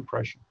in an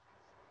impression.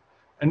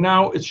 And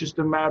now it's just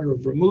a matter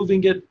of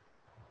removing it,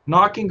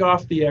 knocking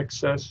off the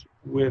excess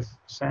with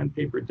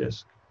sandpaper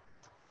disc,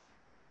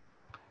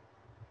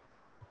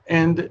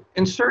 and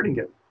inserting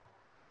it.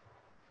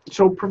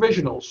 So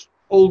provisionals,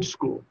 old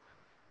school.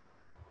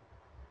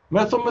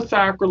 Methyl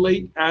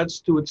methacrylate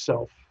adds to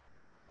itself.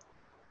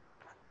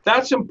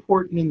 That's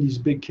important in these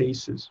big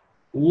cases,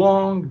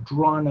 long,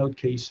 drawn-out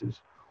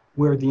cases,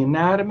 where the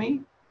anatomy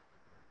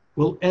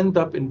will end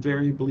up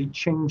invariably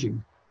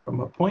changing from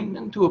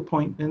appointment to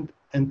appointment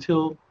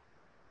until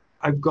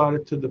I've got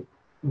it to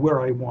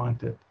where I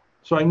want it.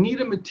 So I need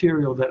a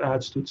material that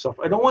adds to itself.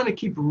 I don't want to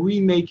keep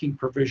remaking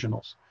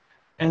provisionals.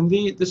 And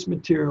this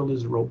material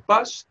is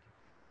robust.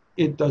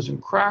 It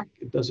doesn't crack.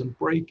 It doesn't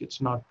break.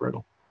 It's not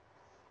brittle.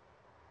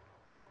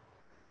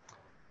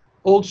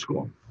 Old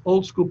school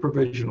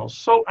provisionals.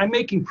 So I'm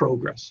making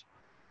progress.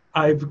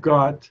 I've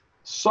got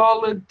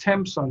solid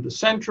temps on the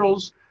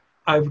centrals.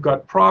 I've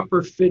got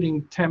proper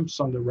fitting temps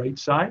on the right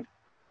side.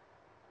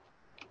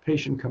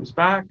 Patient comes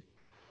back.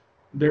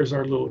 There's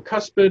our little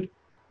cuspid.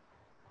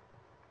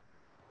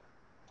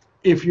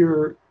 If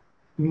you're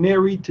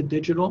married to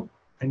digital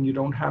and you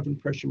don't have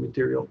impression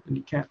material, then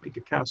you can't make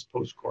a cast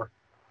post core.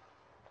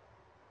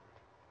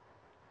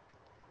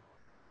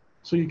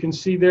 So you can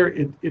see there,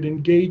 it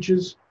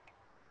engages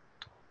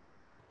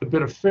a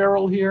bit of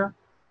ferrule here,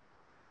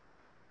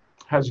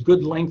 has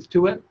good length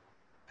to it,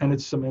 and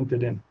it's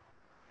cemented in.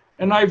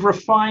 And I've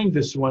refined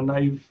this one.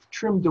 I've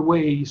trimmed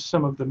away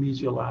some of the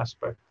mesial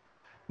aspect.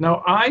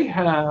 Now I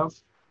have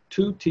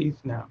 2 teeth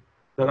now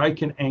that I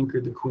can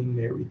anchor the Queen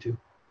Mary to.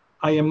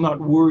 I am not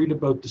worried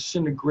about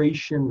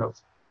disintegration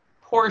of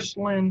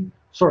porcelain,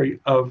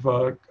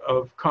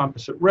 of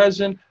composite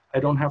resin. I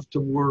don't have to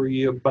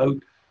worry about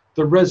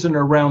the resin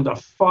around a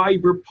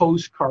fiber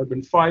post,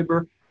 carbon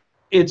fiber.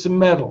 It's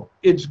metal.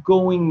 It's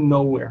going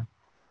nowhere.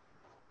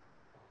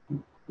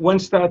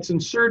 Once that's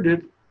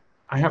inserted,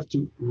 I have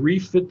to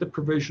refit the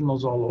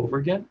provisionals all over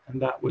again,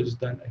 and that was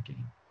done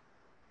again.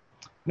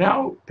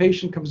 Now,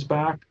 patient comes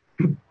back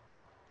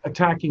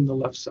attacking the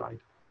left side.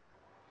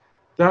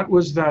 That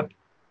was that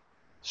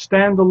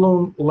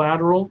standalone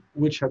lateral,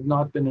 which had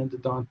not been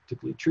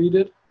endodontically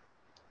treated,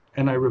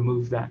 and I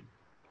removed that.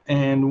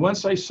 And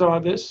once I saw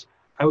this,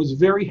 I was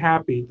very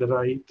happy that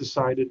I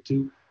decided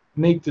to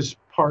make this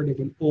part of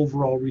an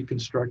overall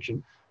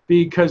reconstruction,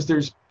 because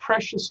there's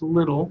precious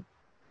little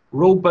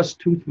robust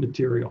tooth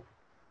material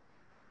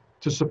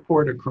to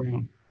support a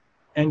crown.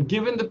 And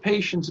given the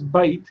patient's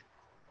bite,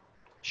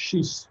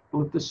 she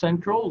split the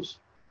centrals.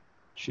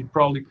 She'd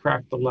probably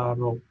crack the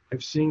lateral.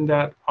 I've seen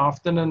that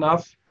often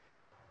enough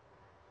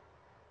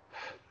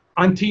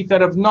on teeth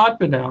that have not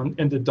been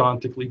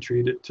endodontically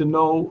treated to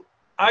know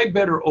I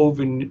better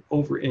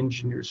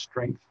over-engineer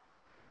strength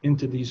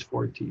into these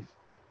 4 teeth.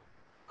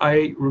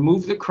 I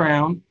removed the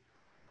crown,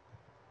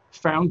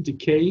 found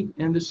decay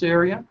in this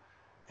area,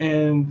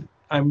 and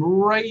I'm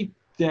right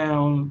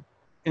down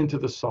into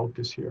the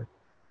sulcus here.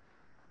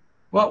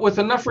 Well, with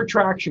enough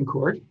retraction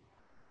cord,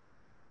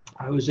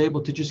 I was able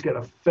to just get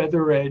a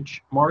feather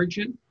edge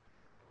margin,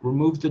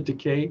 remove the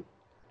decay,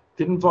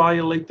 didn't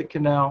violate the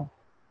canal,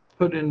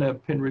 put in a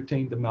pin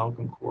retained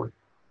amalgam core.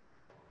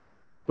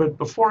 But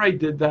before I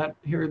did that,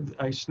 here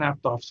I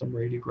snapped off some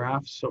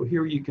radiographs. So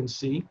here you can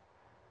see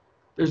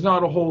there's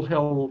not a whole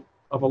hell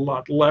of a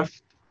lot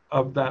left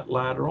of that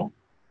lateral.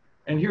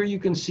 And here you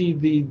can see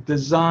the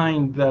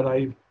design that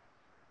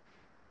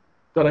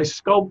I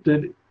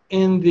sculpted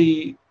in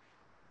the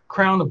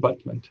crown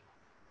abutment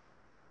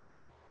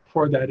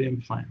for that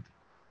implant,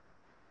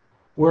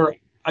 where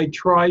I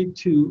tried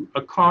to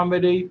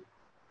accommodate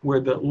where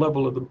the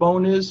level of the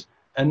bone is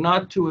and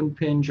not to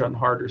impinge on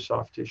hard or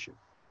soft tissue.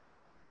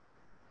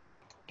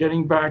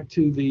 Getting back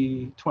to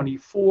the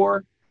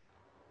 24,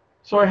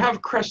 so I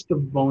have crest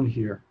of bone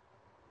here,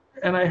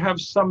 and I have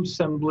some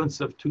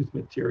semblance of tooth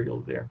material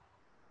there.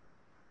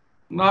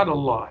 Not a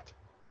lot.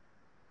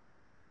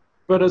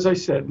 But as I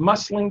said,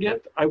 muscling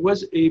it, I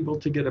was able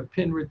to get a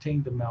pin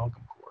retained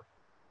amalgam core.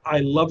 I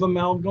love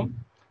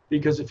amalgam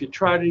because if you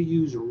try to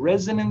use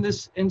resin in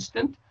this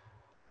instant,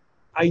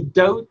 I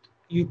doubt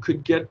you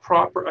could get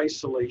proper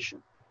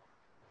isolation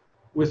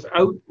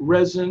without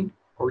resin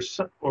or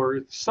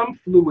some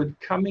fluid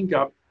coming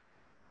up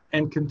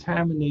and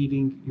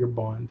contaminating your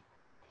bond.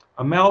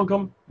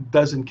 Amalgam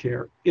doesn't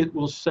care. It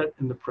will set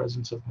in the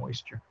presence of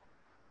moisture.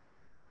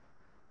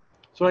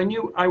 So I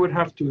knew I would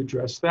have to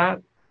address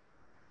that.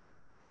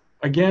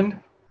 Again,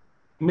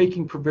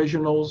 making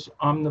provisionals,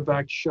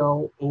 Omnivac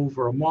shell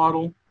over a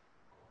model.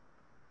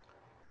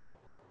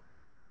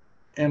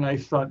 And I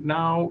thought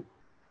now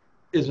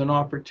is an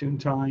opportune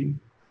time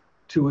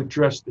to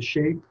address the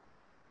shape.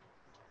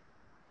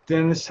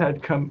 Dennis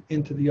had come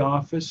into the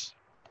office.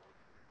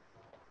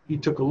 He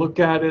took a look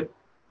at it,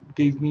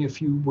 gave me a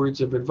few words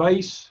of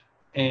advice,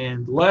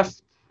 and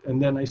left. And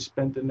then I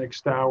spent the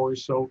next hour or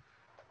so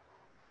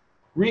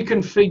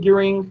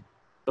reconfiguring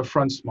the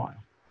front smile.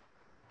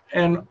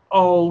 And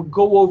I'll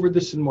go over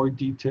this in more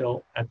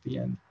detail at the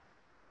end.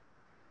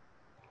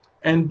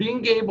 And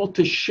being able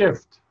to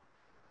shift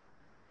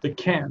the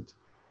cant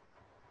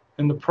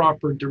in the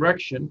proper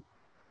direction,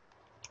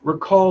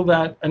 recall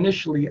that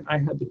initially I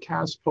had the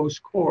cast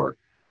post core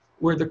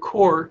where the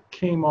core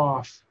came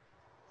off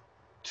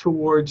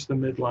towards the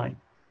midline.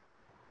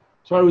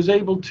 So I was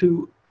able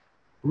to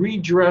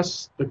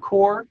redress the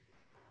core,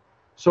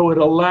 so it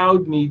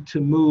allowed me to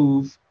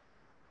move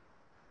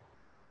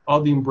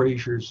all the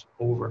embrasures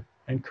over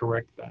and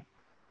correct that.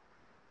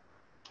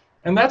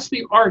 And that's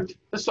the art.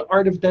 That's the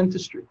art of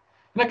dentistry.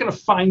 You're not going to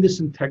find this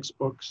in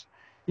textbooks.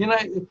 You know,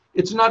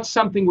 it's not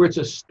something where it's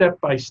a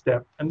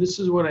step-by-step. And this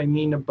is what I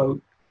mean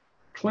about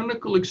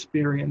clinical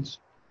experience,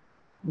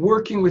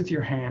 working with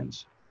your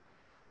hands.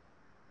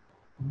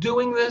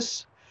 Doing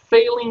this,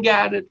 failing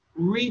at it,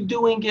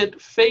 redoing it,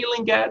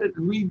 failing at it,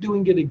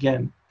 redoing it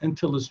again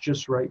until it's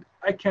just right.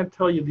 I can't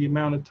tell you the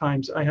amount of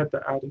times I had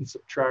to add and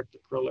subtract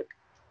acrylic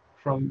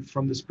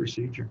from this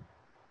procedure.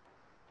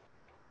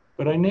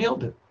 But I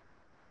nailed it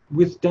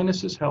with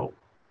Dennis's help.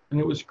 And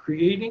it was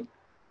creating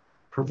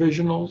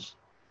provisionals.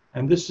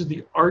 And this is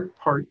the art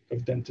part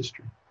of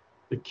dentistry.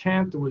 The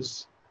cant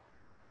was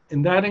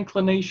in that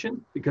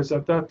inclination because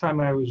at that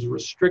time I was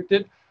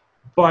restricted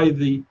by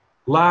the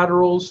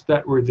laterals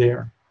that were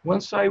there.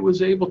 Once I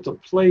was able to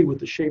play with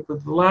the shape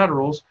of the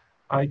laterals,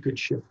 I could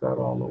shift that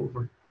all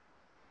over.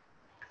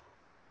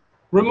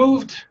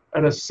 Removed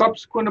at a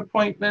subsequent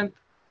appointment,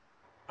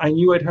 I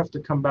knew I'd have to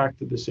come back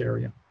to this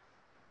area.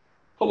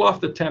 Pull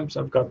off the temps,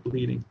 I've got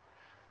bleeding.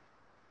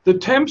 The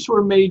temps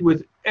were made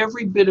with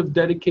every bit of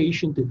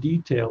dedication to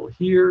detail,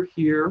 here,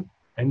 here,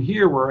 and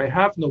here where I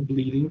have no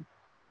bleeding,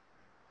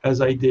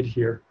 as I did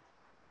here.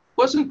 It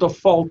wasn't the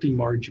faulty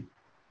margin.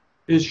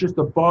 It's just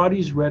the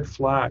body's red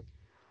flag.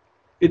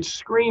 It's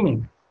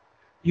screaming.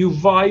 You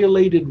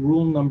violated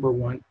rule number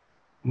 1.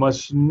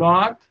 Must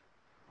not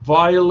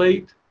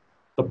violate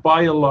the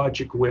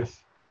biologic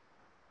width,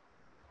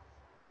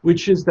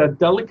 which is that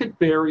delicate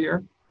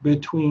barrier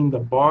between the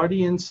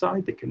body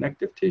inside, the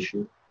connective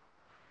tissue,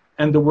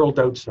 and the world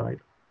outside,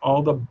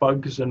 all the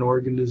bugs and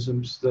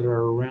organisms that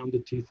are around the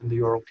teeth in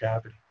the oral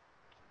cavity.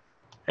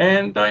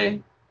 And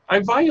I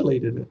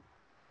violated it.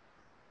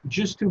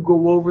 Just to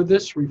go over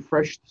this,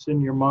 refresh this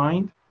in your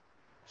mind,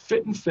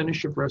 fit and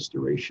finish of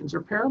restorations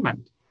are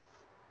paramount.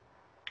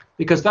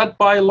 Because that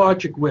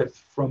biologic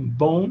width from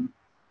bone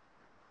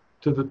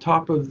to the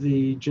top of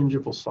the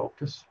gingival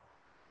sulcus,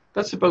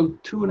 that's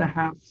about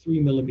 2.5, 3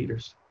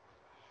 millimeters.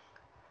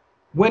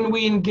 When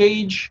we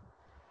engage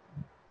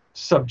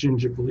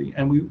subgingivally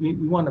and we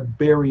want to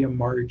bury a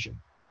margin,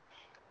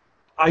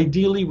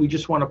 ideally we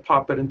just want to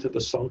pop it into the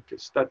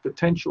sulcus, that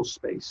potential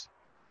space.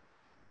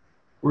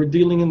 We're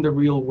dealing in the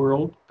real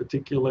world,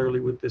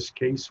 particularly with this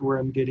case where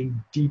I'm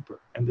getting deeper.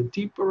 And the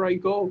deeper I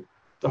go,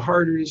 the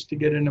harder it is to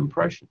get an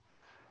impression.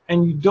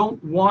 And you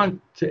don't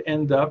want to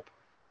end up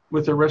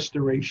with a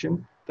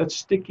restoration that's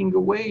sticking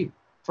away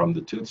from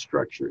the tooth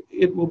structure.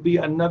 It will be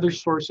another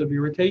source of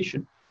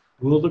irritation.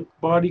 Will the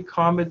body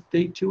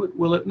accommodate to it?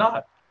 Will it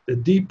not? The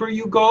deeper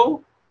you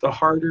go, the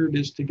harder it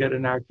is to get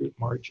an accurate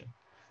margin.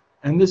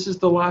 And this is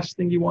the last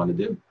thing you want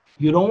to do.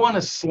 You don't want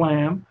to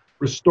slam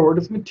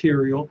restorative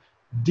material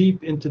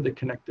deep into the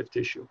connective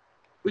tissue,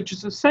 which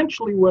is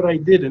essentially what I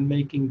did in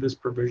making this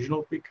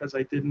provisional because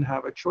I didn't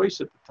have a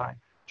choice at the time,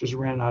 just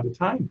ran out of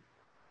time.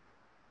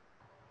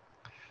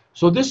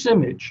 So this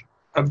image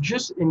of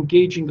just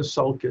engaging the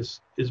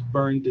sulcus is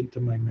burned into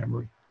my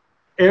memory.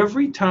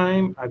 Every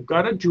time I've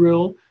got a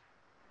drill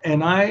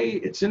and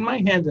it's in my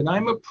hand and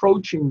I'm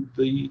approaching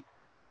the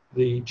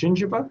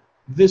gingiva,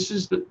 this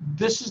is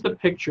the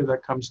picture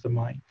that comes to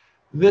mind.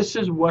 This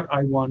is what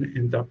I want to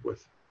end up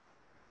with.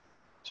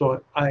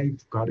 So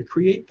I've got to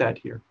create that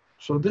here.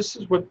 So this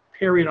is what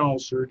periodontal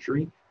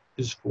surgery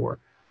is for.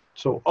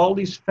 So all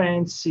these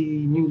fancy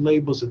new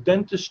labels of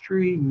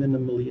dentistry,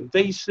 minimally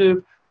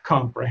invasive,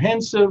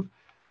 comprehensive.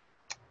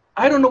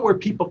 I don't know where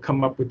people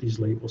come up with these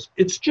labels.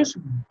 It's just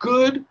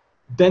good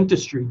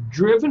dentistry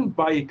driven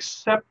by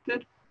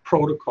accepted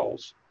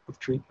protocols of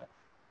treatment.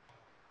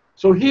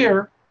 So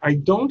here, I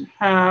don't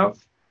have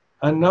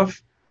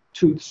enough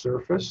tooth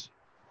surface,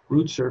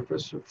 root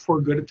surface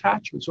for good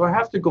attachment. So I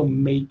have to go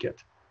make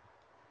it.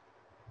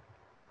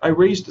 I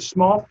raised a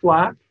small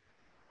flap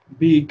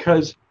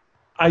because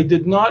I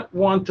did not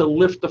want to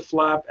lift the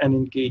flap and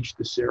engage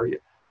this area.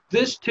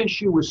 This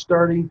tissue was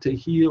starting to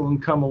heal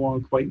and come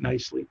along quite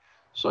nicely.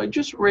 So I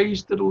just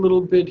raised it a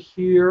little bit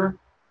here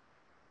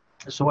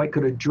so I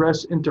could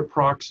address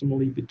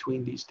interproximally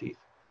between these teeth.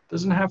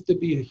 Doesn't have to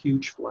be a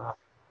huge flap.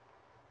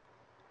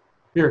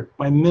 Here,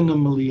 my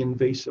minimally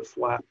invasive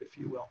flap, if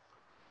you will.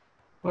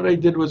 What I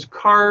did was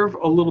carve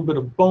a little bit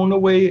of bone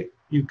away.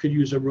 You could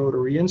use a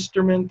rotary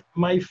instrument.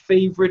 My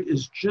favorite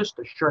is just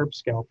a sharp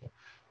scalpel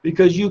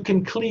because you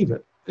can cleave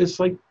it. It's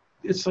like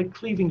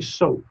cleaving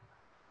soap,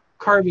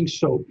 carving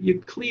soap.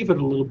 You cleave it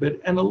a little bit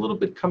and a little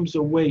bit comes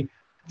away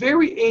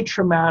very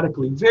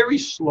atraumatically, very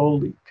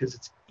slowly, because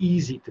it's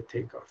easy to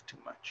take off too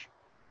much.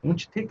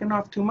 Once you've taken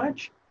off too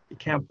much, you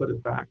can't put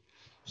it back.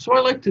 So I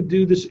like to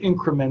do this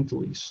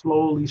incrementally,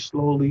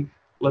 slowly,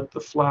 let the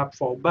flap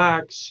fall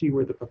back, see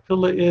where the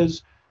papilla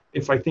is.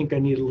 If I think I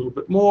need a little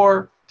bit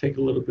more, take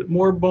a little bit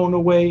more bone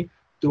away.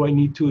 Do I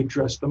need to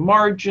address the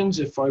margins?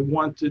 If I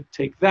want to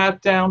take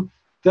that down,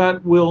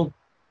 that will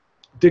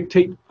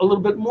dictate a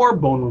little bit more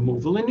bone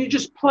removal. And you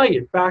just play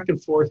it back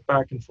and forth,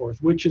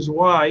 which is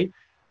why,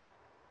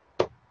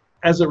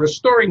 as a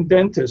restoring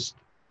dentist,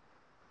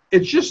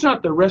 it's just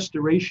not the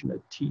restoration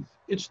of teeth.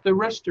 It's the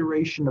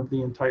restoration of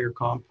the entire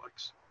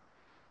complex.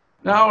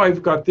 Now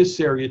I've got this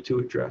area to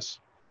address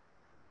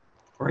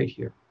right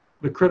here,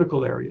 the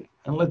critical area.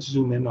 And let's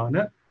zoom in on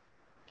it.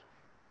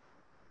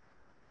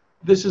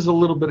 This is a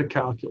little bit of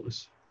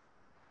calculus.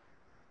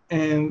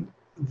 And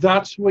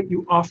that's what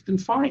you often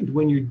find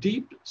when you're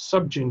deep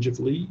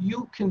subgingivally.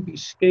 You can be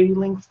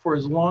scaling for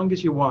as long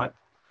as you want.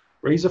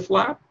 Raise a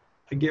flap,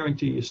 I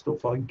guarantee you still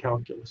find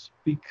calculus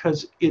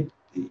because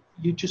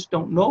you just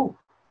don't know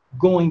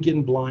going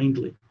in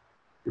blindly.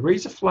 You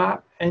raise a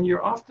flap and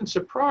you're often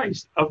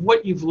surprised of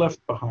what you've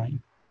left behind.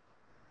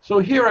 So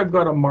here I've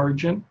got a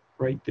margin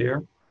right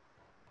there.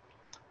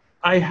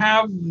 I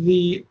have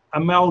the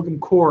amalgam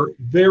core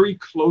very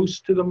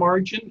close to the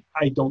margin.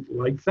 I don't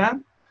like that.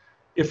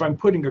 If I'm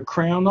putting a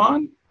crown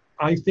on,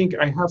 I think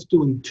I have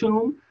to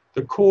entomb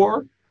the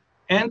core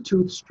and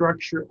tooth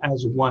structure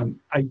as one.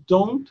 I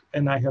don't,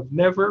 and I have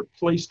never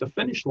placed a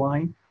finish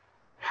line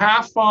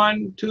half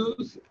on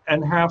tooth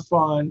and half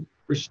on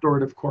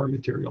restorative core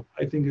material.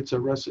 I think it's a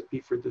recipe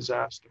for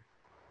disaster.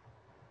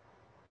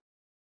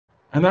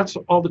 And that's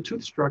all the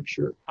tooth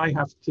structure I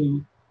have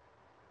to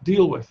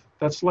deal with.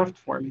 That's left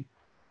for me.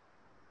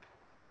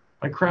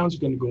 My crown's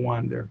going to go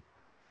on there.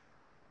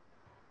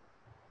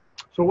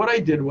 So what I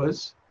did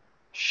was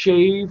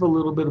shave a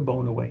little bit of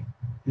bone away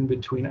in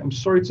between. I'm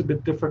sorry it's a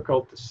bit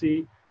difficult to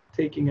see.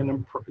 Taking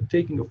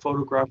a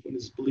photograph when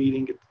it's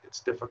bleeding,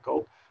 it's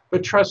difficult.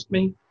 But trust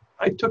me,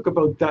 I took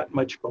about that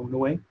much bone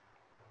away.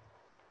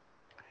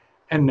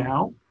 And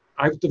now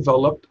I've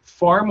developed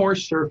far more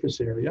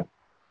surface area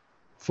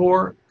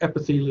for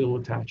epithelial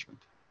attachment.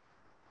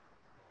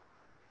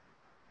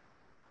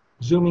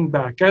 Zooming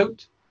back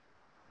out,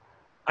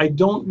 I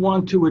don't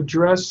want to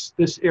address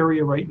this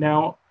area right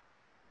now.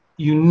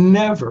 You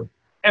never,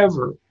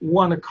 ever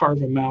want to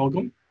carve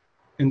amalgam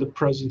in the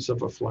presence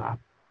of a flap.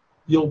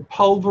 You'll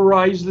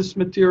pulverize this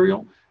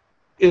material,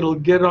 it'll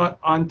get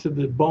onto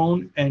the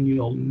bone, and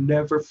you'll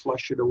never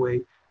flush it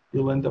away.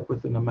 You'll end up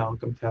with an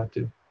amalgam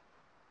tattoo.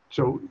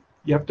 So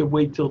you have to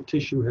wait till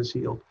tissue has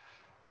healed.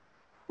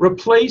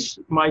 Replace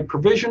my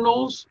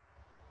provisionals,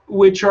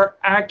 which are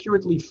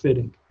accurately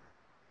fitting.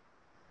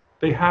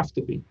 They have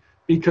to be,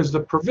 because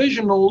the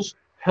provisionals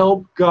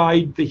help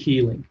guide the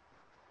healing.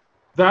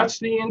 That's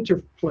the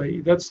interplay.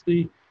 That's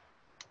the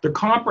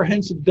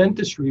comprehensive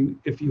dentistry,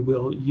 if you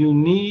will. You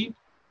need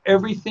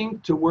everything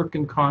to work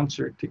in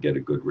concert to get a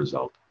good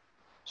result.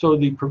 So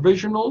the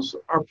provisionals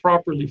are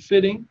properly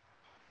fitting.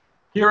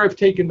 Here I've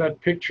taken that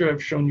picture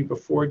I've shown you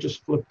before,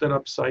 just flipped it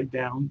upside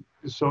down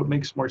so it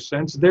makes more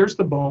sense. There's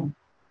the bone.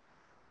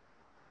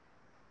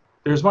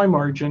 There's my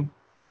margin.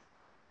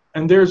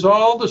 And there's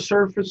all the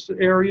surface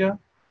area,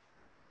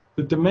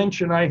 the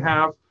dimension I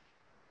have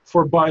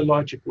for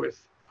biologic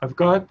width.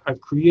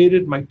 I've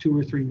created my 2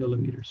 or 3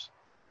 millimeters.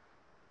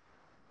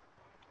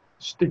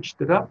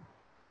 Stitched it up.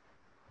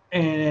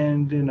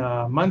 And in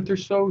a month or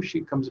so,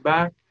 she comes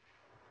back.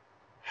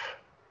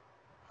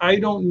 I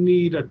don't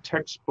need a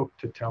textbook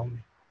to tell me.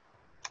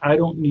 I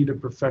don't need a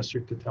professor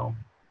to tell me.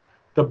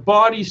 The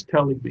body's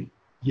telling me,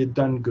 you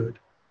done good.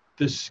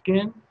 The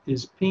skin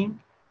is pink,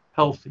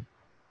 healthy.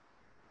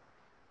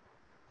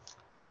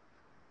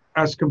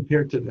 As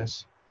compared to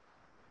this.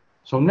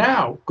 So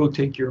now, go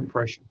take your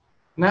impression.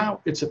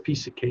 Now it's a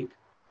piece of cake.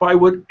 By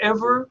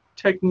whatever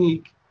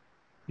technique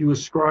you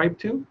ascribe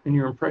to in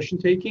your impression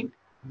taking,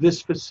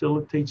 this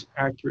facilitates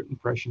accurate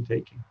impression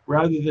taking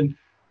rather than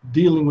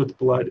dealing with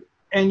blood.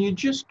 And you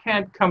just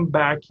can't come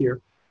back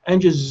here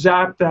and just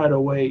zap that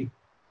away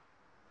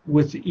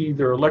with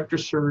either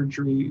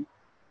electrosurgery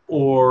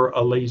or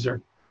a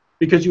laser,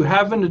 because you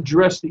haven't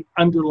addressed the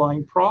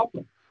underlying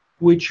problem,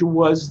 which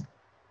was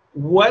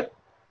what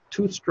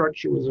tooth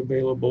structure was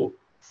available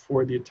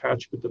for the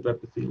attachment of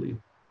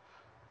epithelium.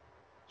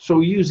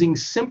 So using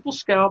simple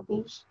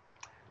scalpels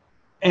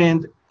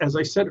and, as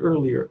I said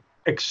earlier,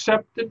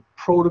 accepted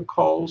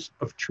protocols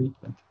of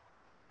treatment,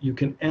 you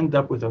can end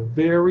up with a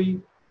very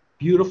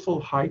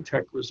beautiful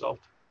high-tech result.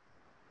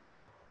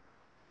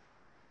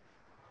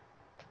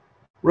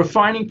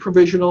 Refining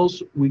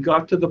provisionals, we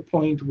got to the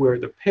point where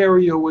the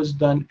perio was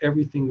done,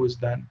 everything was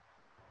done.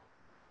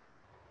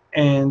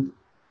 And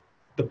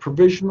The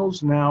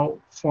provisionals now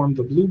form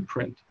the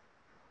blueprint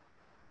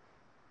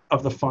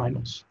of the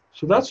finals.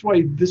 So that's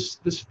why this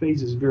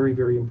phase is very,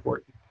 very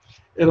important.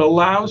 It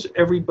allows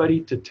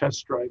everybody to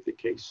test drive the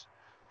case.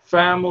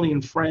 Family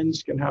and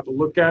friends can have a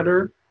look at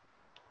her.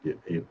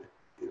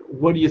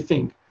 What do you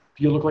think?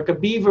 Do you look like a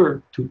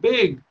beaver? Too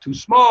big? Too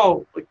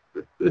small? Like,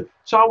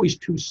 it's always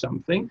too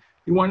something.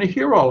 You want to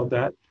hear all of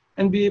that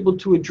and be able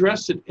to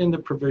address it in the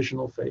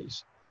provisional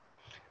phase.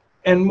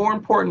 And more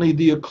importantly,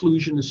 the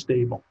occlusion is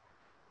stable.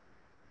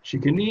 She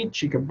can eat,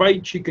 she can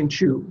bite, she can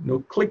chew.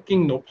 No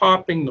clicking, no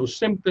popping, no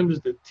symptoms.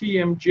 The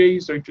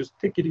TMJs are just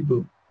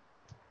tickety-boo.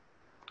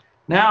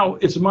 Now,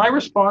 it's my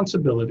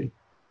responsibility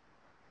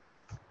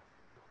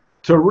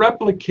to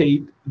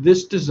replicate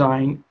this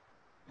design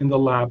in the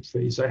lab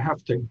phase. I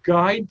have to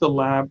guide the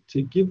lab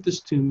to give this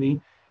to me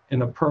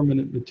in a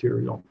permanent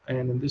material.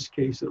 And in this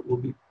case, it will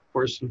be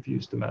porcelain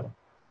fused to metal,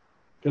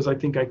 because I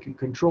think I can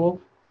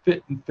control,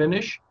 fit, and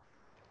finish.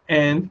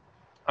 And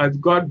I've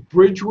got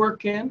bridge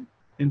work in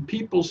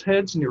people's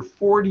heads near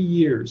 40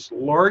 years,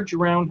 large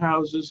round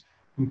houses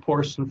and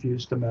porcelain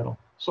fused to metal.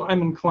 So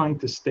I'm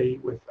inclined to stay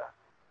with that.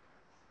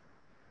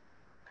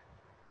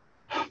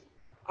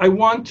 I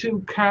want to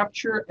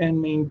capture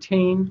and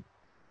maintain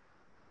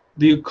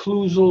the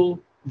occlusal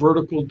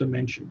vertical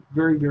dimension.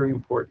 Very, very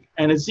important.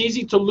 And it's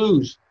easy to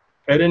lose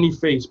at any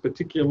phase,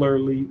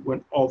 particularly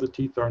when all the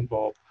teeth are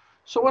involved.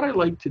 So what I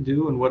like to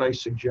do and what I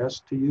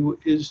suggest to you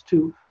is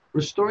to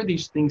restore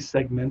these things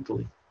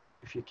segmentally,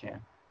 if you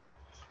can.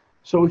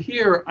 So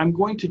here, I'm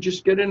going to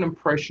just get an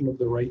impression of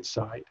the right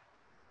side.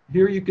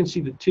 Here you can see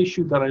the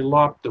tissue that I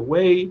lopped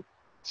away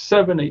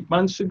 7-8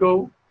 months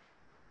ago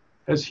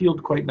has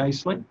healed quite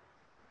nicely.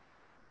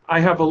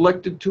 I have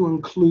elected to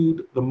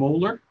include the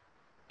molar,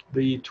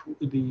 the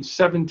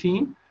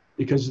 17,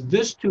 because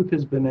this tooth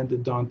has been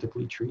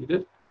endodontically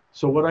treated.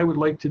 So what I would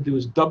like to do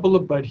is double a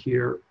bud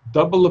here,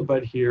 double a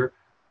bud here,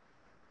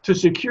 to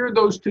secure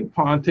those two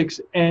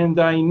pontics, and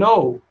I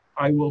know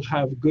I will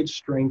have good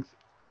strength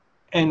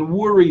and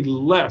worry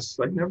less.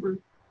 I never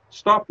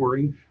stop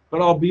worrying, but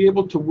I'll be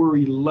able to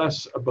worry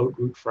less about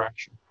root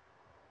fraction.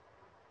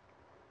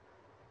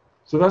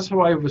 So that's how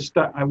I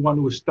want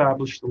to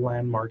establish the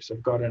landmarks.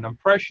 I've got an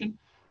impression.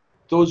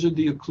 Those are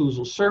the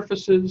occlusal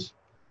surfaces.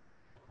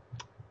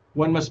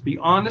 One must be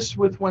honest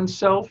with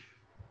oneself.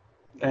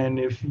 And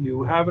if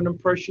you have an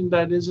impression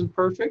that isn't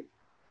perfect,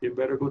 you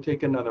better go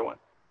take another one.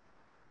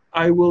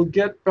 I will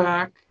get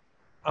back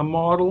a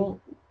model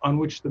on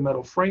which the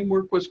metal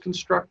framework was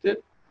constructed.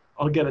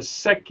 I'll get a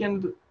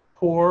second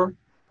pour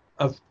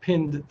of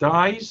pinned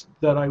dies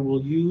that I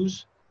will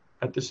use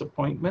at this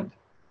appointment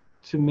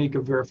to make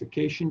a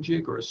verification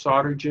jig or a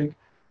solder jig.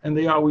 And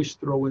they always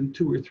throw in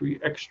 2 or 3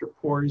 extra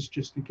pours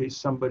just in case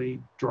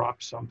somebody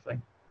drops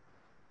something.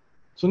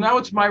 So now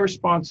it's my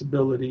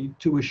responsibility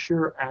to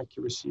assure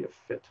accuracy of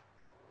fit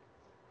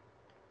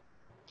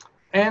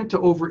and to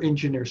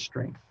over-engineer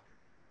strength.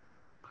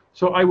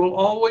 So I will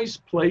always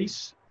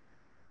place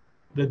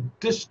the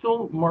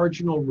distal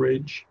marginal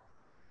ridge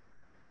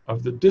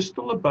of the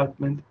distal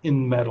abutment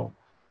in metal,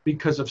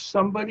 because if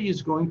somebody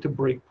is going to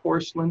break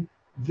porcelain,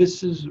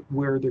 this is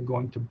where they're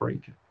going to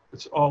break it.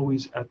 It's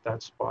always at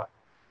that spot.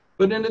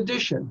 But in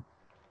addition,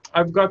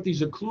 I've got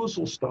these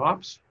occlusal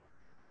stops,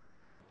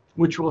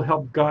 which will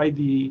help guide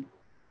the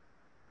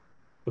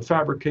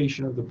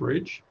fabrication of the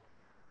bridge.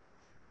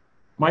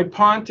 My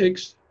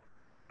pontics,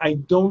 I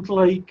don't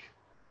like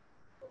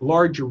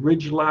large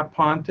ridge lap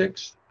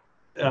pontics.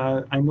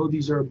 I know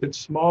these are a bit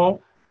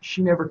small.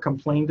 She never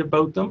complained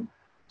about them,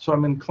 so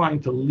I'm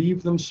inclined to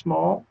leave them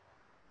small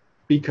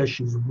because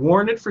she's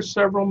worn it for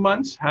several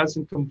months,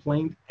 hasn't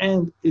complained,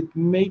 and it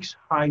makes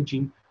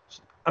hygiene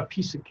a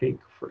piece of cake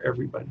for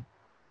everybody.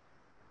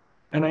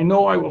 And I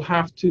know I will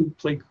have to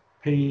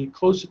pay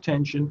close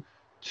attention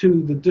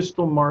to the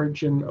distal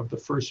margin of the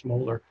first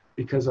molar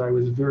because I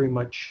was very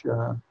much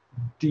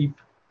deep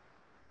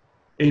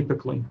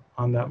apically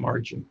on that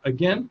margin.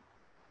 Again,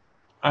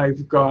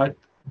 I've got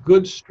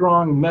good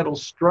strong metal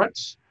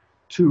struts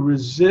to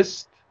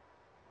resist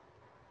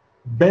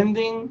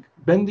bending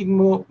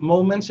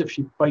moments if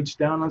she bites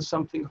down on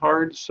something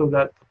hard, so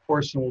that the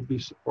porcelain will be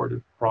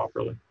supported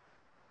properly.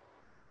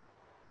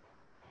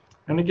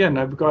 And again,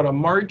 I've got a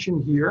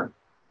margin here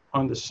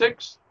on the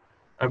 6th.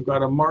 I've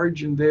got a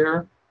margin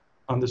there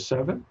on the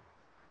 7th.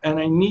 And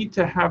I need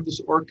to have this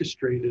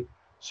orchestrated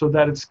so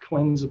that it's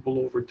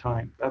cleansable over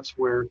time. That's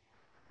where,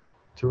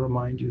 to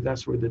remind you,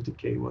 that's where the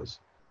decay was.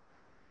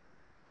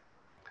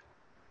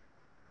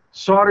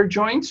 Solder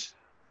joints,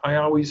 I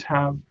always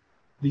have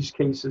these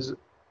cases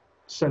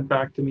sent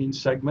back to me in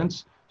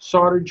segments.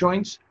 Solder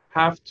joints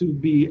have to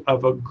be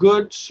of a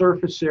good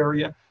surface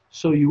area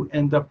so you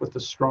end up with a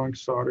strong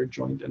solder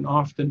joint, and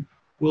often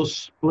we'll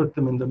split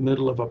them in the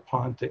middle of a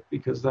pontic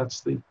because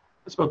that's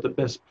about the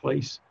best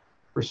place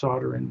for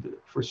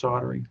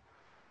soldering.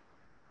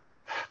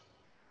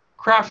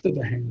 Craft of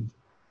the hand,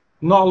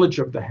 knowledge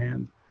of the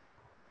hand.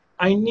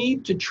 I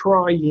need to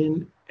try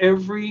in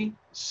every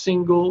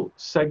single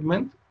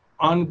segment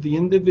on the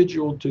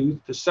individual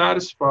tooth to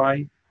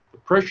satisfy the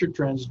pressure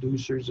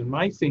transducers in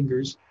my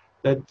fingers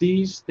that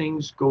these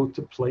things go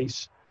to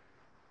place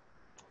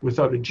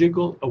without a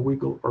jiggle, a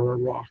wiggle, or a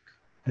rock.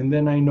 And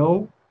then I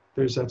know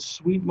there's that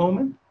sweet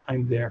moment,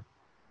 I'm there.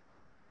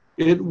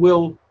 It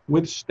will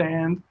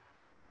withstand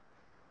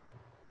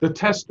the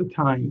test of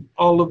time,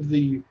 all of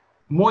the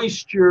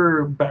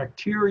moisture,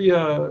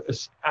 bacteria,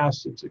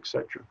 acids,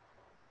 etc.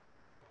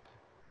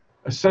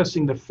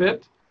 Assessing the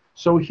fit.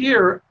 So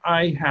here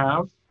I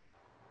have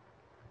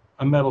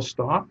a metal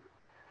stop,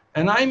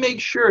 and I make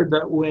sure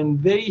that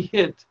when they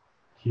hit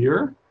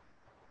here,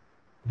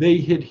 they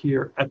hit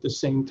here at the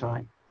same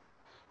time.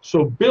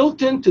 So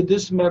built into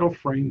this metal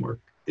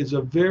framework is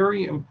a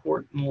very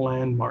important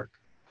landmark,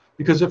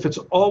 because if it's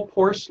all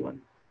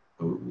porcelain,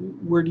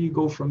 where do you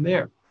go from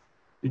there?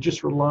 You're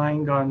just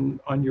relying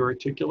on your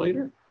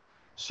articulator.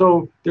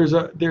 So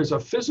there's a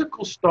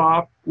physical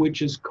stop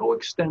which is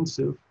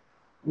coextensive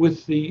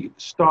with the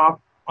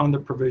stop on the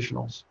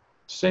provisionals,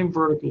 same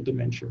vertical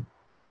dimension.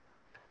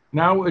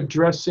 Now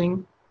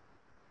addressing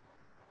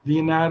the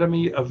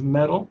anatomy of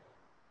metal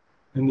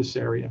in this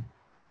area.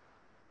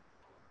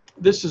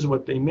 This is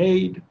what they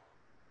made.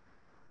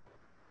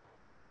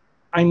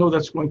 I know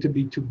that's going to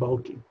be too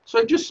bulky. So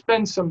I just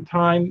spend some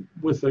time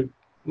with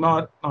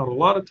not a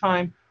lot of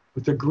time,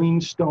 with a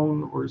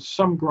greenstone or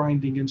some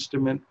grinding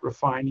instrument,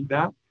 refining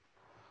that,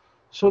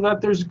 so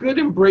that there's good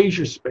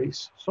embrasure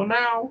space. So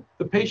now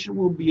the patient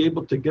will be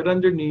able to get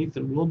underneath,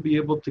 and we'll be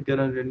able to get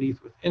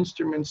underneath with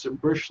instruments and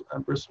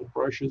bristle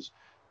brushes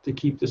to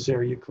keep this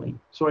area clean,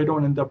 so I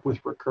don't end up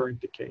with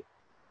recurrent decay.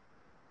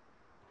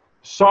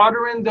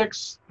 Solder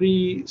index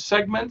the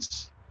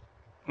segments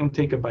and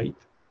take a bite.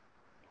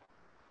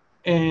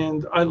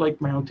 And I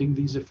like mounting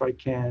these if I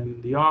can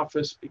in the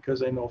office,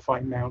 because I know if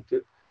I mount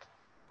it,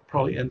 I'll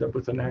probably end up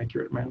with an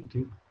accurate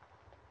mounting.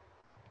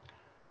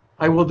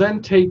 I will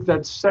then take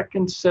that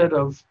second set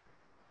of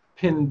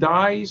pin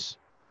dies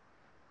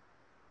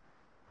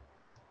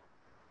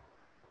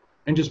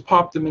and just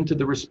pop them into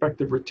the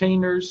respective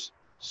retainers,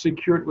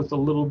 secure it with a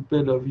little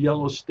bit of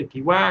yellow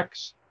sticky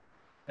wax,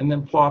 and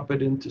then plop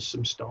it into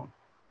some stone.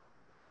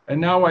 And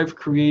now I've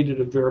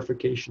created a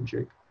verification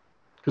jig,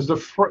 because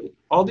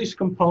all these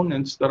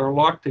components that are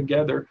locked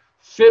together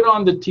fit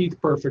on the teeth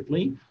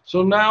perfectly.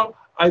 So now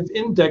I've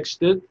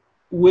indexed it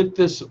with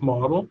this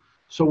model.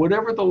 So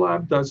whatever the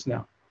lab does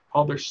now,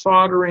 all their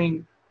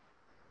soldering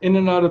in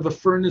and out of the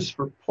furnace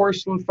for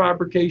porcelain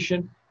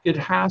fabrication, it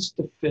has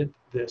to fit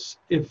this.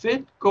 If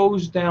it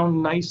goes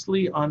down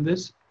nicely on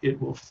this,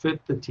 it will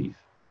fit the teeth.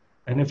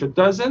 And if it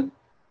doesn't,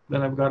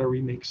 then I've got to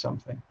remake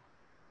something.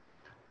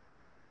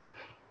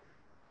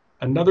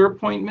 Another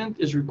appointment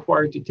is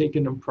required to take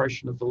an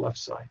impression of the left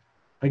side.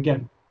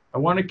 Again, I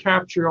want to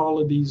capture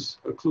all of these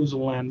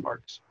occlusal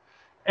landmarks.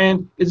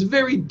 And it's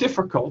very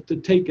difficult to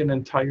take an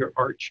entire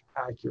arch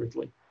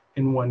accurately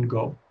in one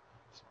go.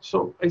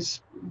 So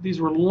these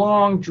were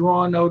long,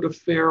 drawn out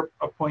affair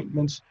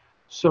appointments.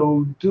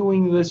 So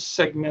doing this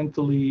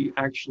segmentally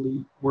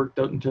actually worked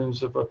out in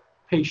terms of a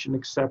patient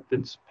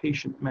acceptance,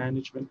 patient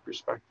management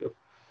perspective.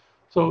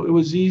 So it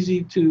was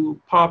easy to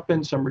pop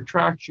in some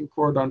retraction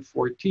cord on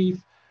 4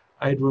 teeth.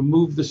 I had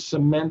removed the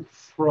cement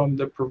from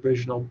the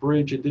provisional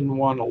bridge. I didn't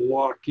want to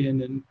lock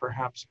in and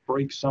perhaps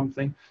break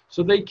something.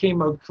 So they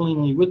came out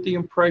cleanly with the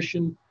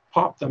impression,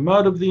 popped them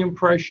out of the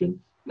impression.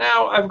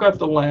 Now I've got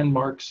the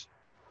landmarks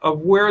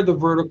of where the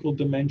vertical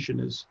dimension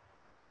is.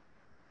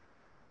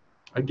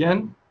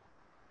 Again,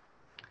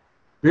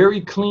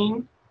 very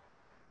clean,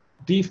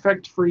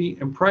 defect-free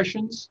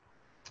impressions,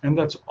 and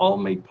that's all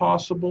made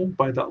possible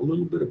by that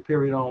little bit of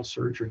periodontal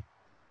surgery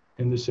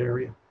in this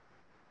area.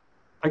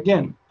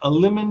 Again,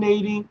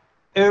 eliminating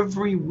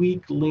every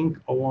weak link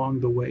along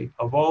the way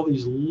of all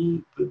these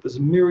this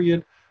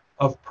myriad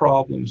of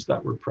problems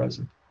that were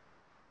present.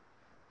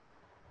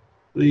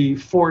 The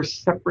 4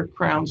 separate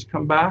crowns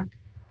come back.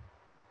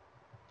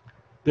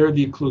 They're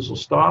the occlusal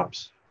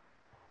stops.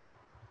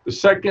 The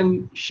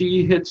second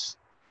she hits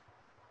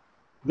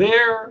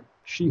there,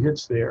 she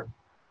hits there.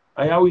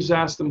 I always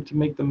ask them to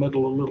make the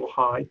middle a little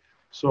high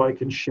so I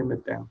can shim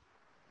it down.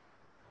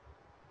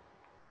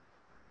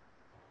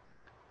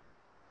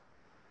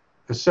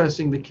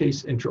 Assessing the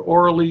case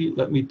intraorally,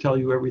 let me tell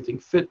you everything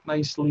fit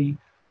nicely.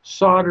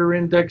 Solder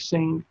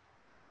indexing,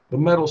 the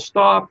metal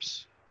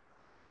stops,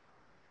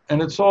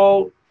 and it's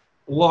all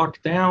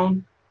locked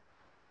down.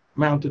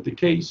 Mounted the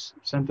case,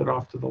 sent it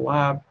off to the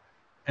lab,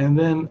 and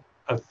then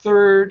a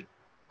third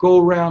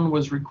go-round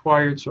was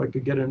required so I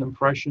could get an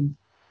impression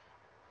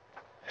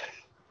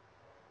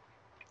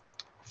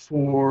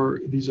for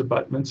these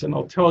abutments. And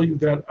I'll tell you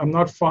that I'm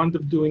not fond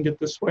of doing it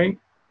this way.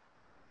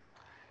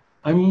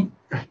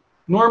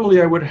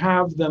 Normally I would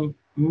have them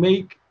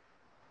make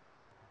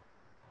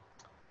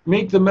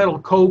the metal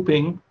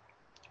coping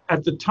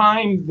at the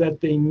time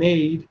that they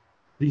made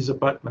these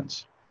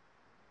abutments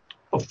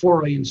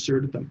before I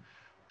inserted them.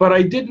 But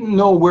I didn't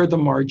know where the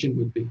margin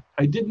would be.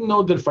 I didn't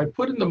know that if I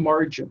put in the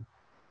margin,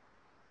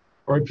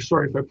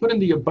 if I put in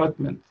the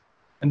abutment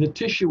and the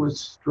tissue was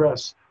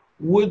stressed,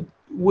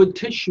 would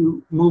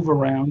tissue move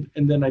around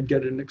and then I'd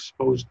get an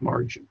exposed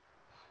margin.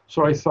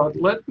 So I thought,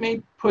 let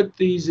me put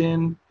these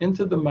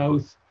into the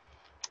mouth,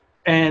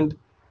 and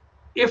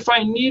if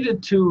I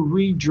needed to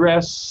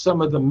redress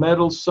some of the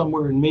metal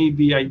somewhere, and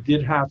maybe I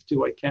did have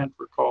to, I can't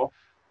recall,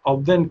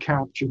 I'll then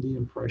capture the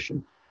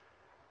impression.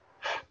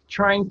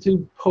 Trying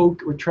to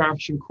poke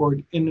retraction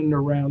cord in and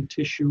around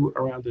tissue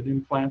around an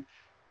implant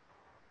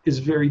is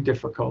very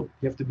difficult.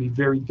 You have to be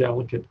very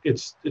delicate.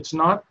 It's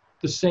not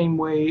the same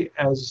way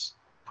as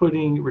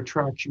putting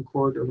retraction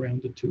cord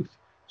around the tooth.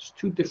 It's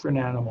two different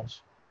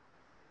animals.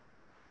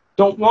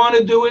 Don't want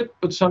to do it,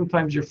 but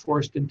sometimes you're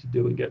forced into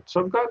doing it.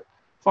 So I've got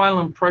final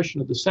impression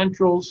of the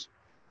centrals.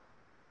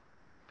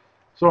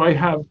 So I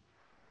have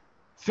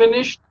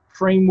finished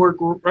framework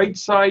right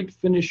side,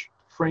 finished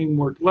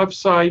framework left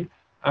side.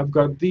 I've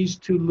got these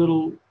two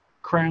little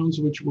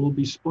crowns which will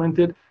be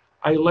splinted.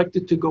 I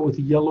elected to go with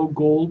yellow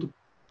gold.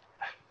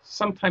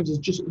 Sometimes it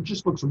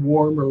just looks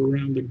warmer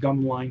around the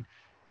gum line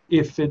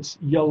if it's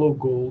yellow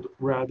gold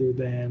rather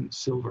than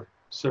silver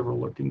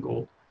looking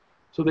gold.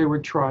 So they were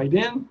tried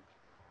in.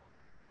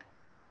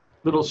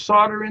 Little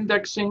solder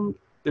indexing.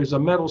 There's a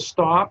metal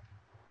stop.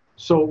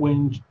 So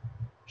when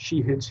she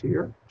hits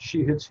here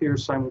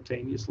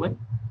simultaneously.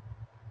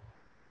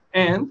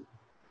 And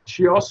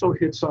she also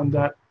hits on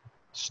that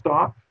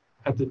stop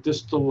at the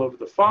distal of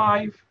the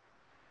 5,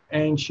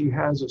 and she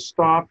has a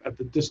stop at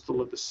the distal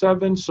of the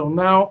 7. So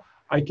now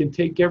I can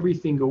take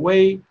everything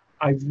away.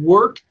 I've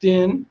worked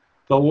in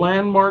the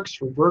landmarks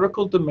for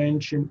vertical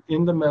dimension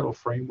in the metal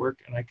framework,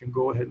 and I can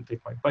go ahead and take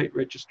my bite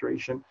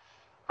registration.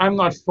 I'm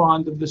not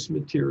fond of this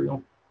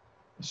material,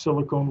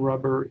 silicone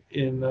rubber,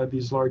 in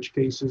these large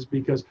cases,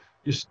 because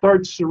you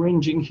start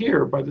syringing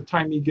here. By the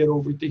time you get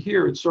over to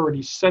here, it's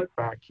already set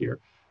back here.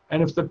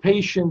 And if the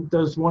patient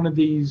does one of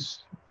these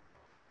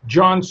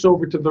jaunts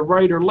over to the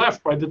right or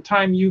left, by the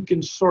time you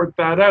can sort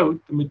that out,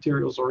 the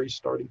material's already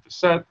starting to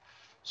set.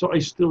 So I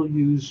still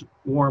use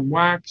warm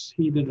wax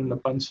heated in a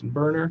Bunsen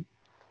burner.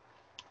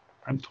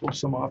 I'm told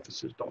some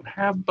offices don't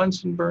have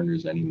Bunsen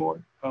burners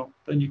anymore. Well,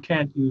 then you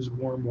can't use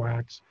warm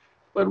wax.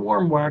 But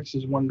warm wax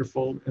is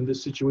wonderful in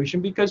this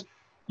situation because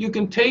you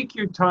can take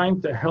your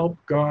time to help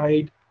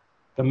guide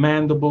the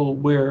mandible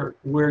where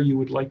you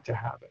would like to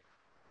have it.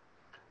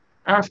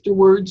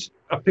 Afterwards,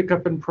 a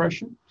pickup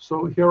impression.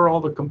 So here are all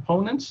the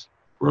components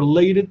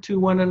related to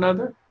one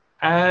another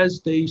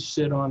as they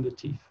sit on the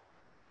teeth.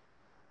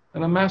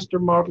 And a master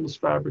model is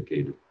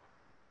fabricated.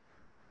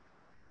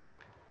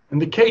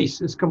 And the case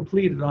is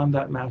completed on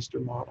that master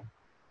model.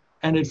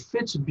 And it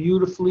fits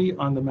beautifully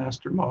on the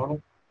master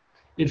model.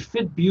 It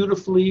fit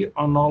beautifully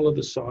on all of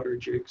the solder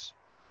jigs.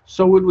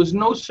 So it was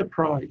no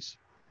surprise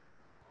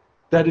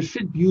that it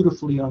fit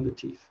beautifully on the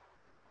teeth.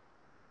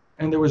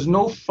 And there was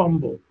no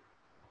fumble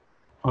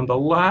on the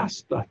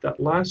that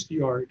last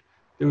yard.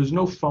 There was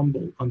no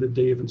fumble on the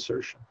day of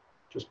insertion.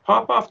 Just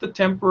pop off the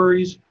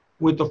temporaries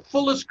with the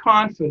fullest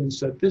confidence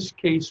that this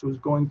case was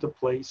going to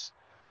place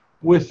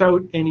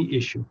without any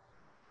issue.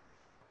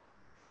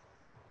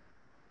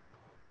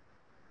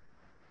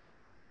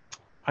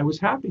 I was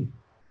happy,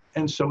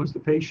 and so was the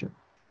patient.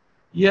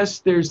 Yes,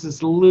 there's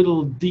this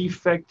little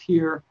defect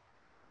here.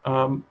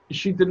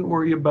 She didn't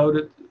worry about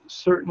it.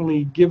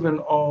 Certainly, given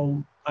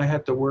all I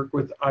had to work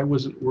with, I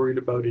wasn't worried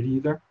about it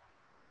either.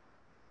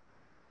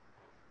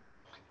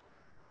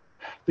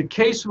 The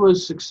case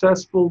was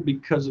successful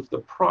because of the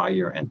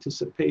prior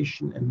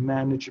anticipation and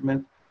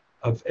management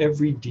of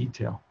every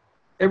detail.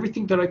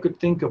 Everything that I could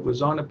think of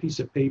was on a piece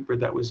of paper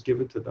that was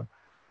given to them.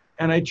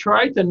 And I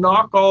tried to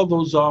knock all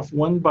those off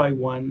one by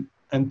one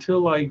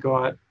until I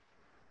got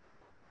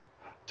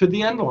to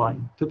the end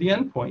line, to the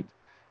end point.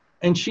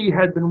 And she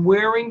had been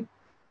wearing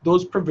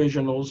those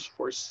provisionals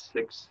for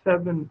 6,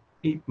 7,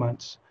 8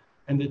 months.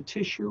 And the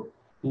tissue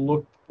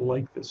looked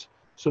like this.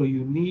 So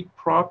you need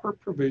proper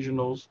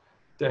provisionals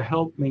to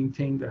help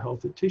maintain the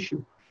health of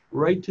tissue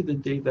right to the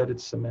day that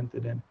it's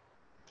cemented in.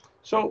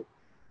 So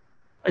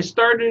I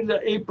started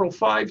April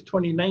 5,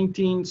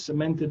 2019,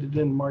 cemented it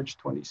in March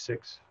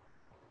 26,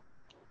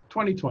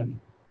 2020.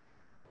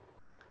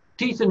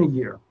 Teeth in a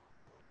year.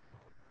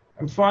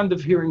 I'm fond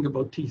of hearing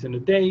about teeth in a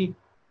day.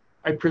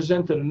 I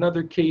presented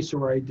another case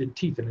where I did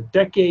teeth in a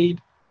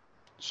decade.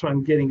 So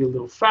I'm getting a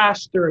little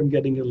faster. I'm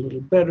getting a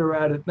little better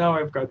at it. Now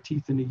I've got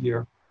teeth in a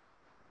year.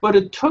 But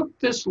it took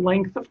this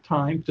length of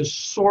time to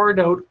sort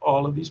out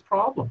all of these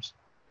problems.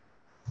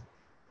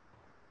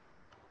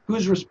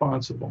 Who's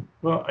responsible?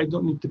 Well, I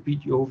don't need to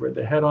beat you over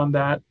the head on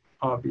that.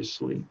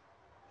 Obviously,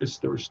 it's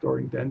the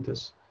restoring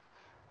dentist.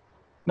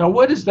 Now,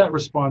 what is that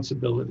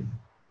responsibility?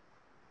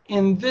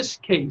 In this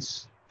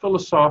case,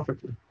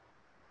 philosophically,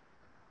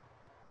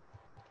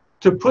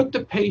 to put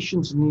the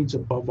patient's needs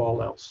above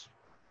all else.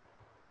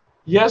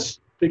 Yes,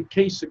 the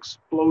case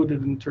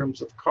exploded in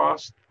terms of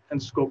cost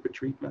and scope of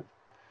treatment,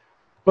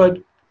 but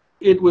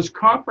it was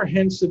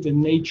comprehensive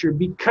in nature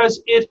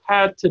because it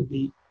had to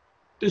be.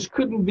 This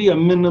couldn't be a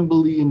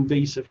minimally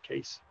invasive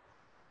case.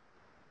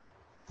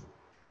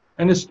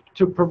 And it's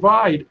to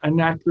provide an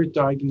accurate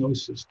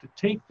diagnosis, to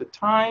take the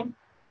time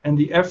and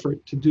the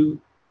effort to do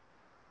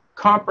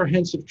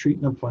comprehensive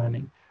treatment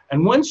planning.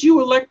 And once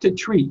you elect to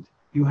treat,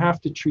 you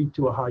have to treat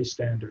to a high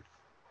standard.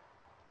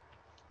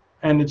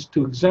 And it's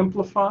to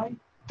exemplify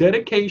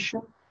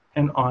dedication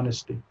and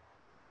honesty.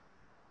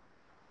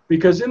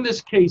 Because in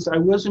this case, I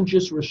wasn't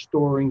just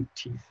restoring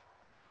teeth.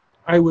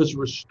 I was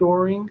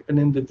restoring an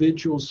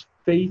individual's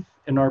faith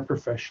in our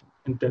profession,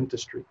 in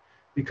dentistry.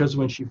 Because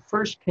when she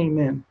first came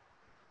in,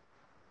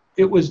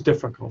 it was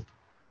difficult.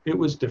 It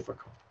was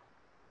difficult.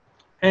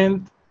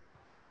 And the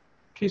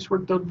case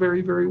worked out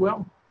very, very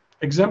well,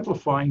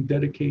 exemplifying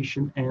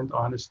dedication and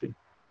honesty.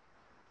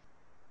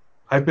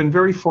 I've been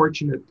very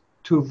fortunate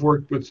to have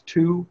worked with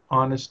two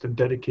honest and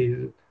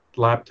dedicated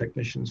lab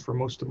technicians for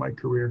most of my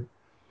career.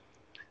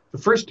 The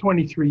first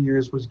 23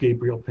 years was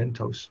Gabriel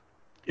Pintos.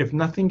 If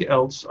nothing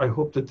else, I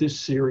hope that this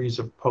series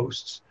of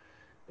posts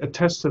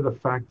attests to the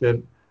fact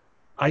that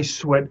I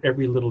sweat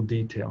every little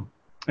detail,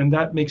 and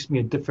that makes me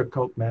a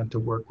difficult man to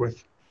work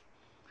with.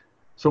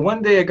 So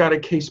one day I got a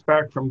case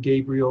back from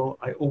Gabriel.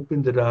 I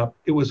opened it up.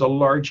 It was a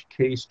large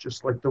case,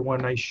 just like the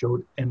one I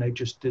showed, and I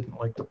just didn't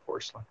like the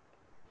porcelain.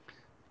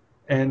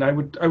 And I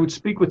would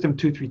speak with him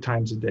 2-3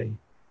 times a day.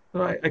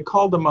 So I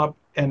called him up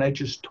and I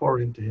just tore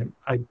into him.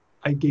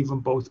 I gave him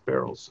both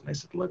barrels. And I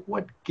said, look,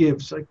 what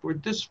gives? Like, we're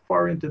this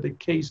far into the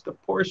case. The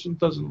porcelain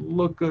doesn't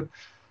look good.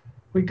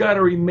 We got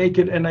to remake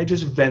it. And I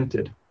just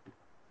vented.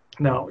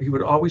 Now, he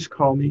would always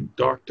call me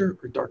Doctor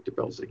or Dr.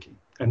 Belzycki.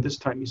 And this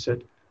time he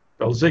said,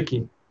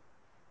 Belzycki,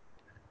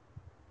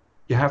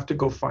 you have to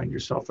go find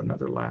yourself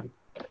another lab.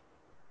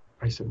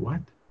 I said,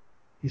 what?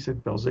 He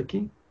said,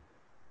 Belzycki,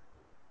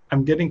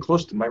 I'm getting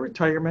close to my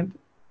retirement.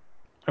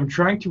 I'm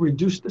trying to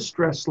reduce the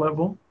stress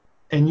level,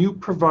 and you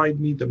provide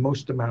me the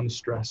most amount of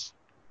stress.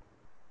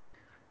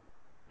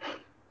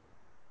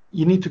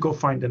 You need to go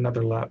find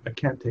another lab. I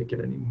can't take it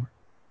anymore.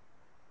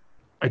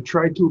 I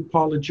tried to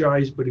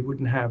apologize, but he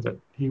wouldn't have it.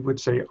 He would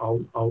say,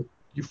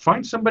 you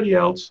find somebody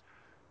else.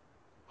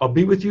 I'll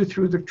be with you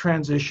through the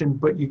transition,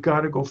 but you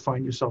got to go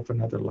find yourself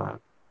another lab.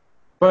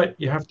 But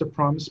you have to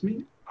promise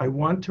me, I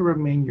want to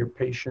remain your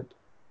patient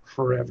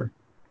forever.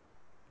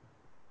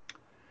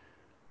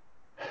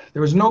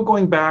 There was no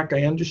going back.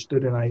 I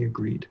understood and I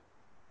agreed.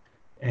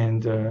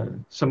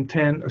 And some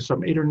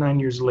 8 or 9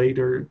 years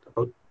later,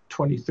 about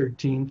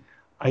 2013,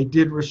 I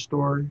did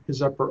restore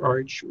his upper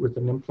arch with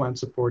an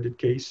implant-supported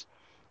case,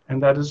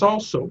 and that is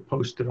also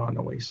posted on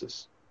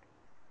Oasis.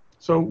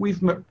 So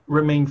we've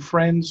remained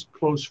friends,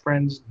 close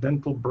friends,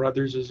 dental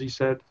brothers, as he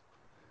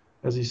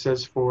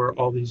says, for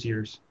all these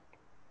years.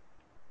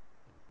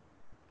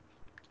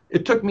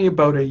 It took me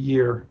about a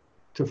year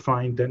to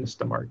find Dennis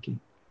DeMarchi.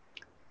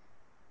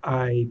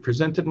 I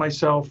presented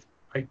myself.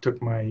 I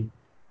took my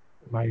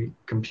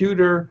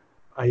computer,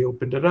 I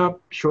opened it up,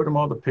 showed him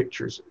all the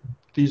pictures.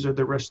 These are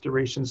the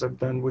restorations I've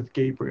done with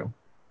Gabriel.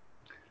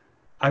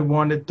 I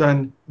want it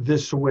done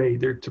this way.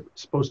 They're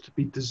supposed to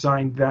be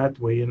designed that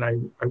way. And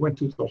I went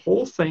through the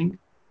whole thing.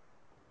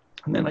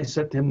 And then I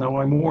said to him, now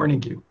I'm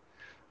warning you,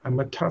 I'm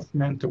a tough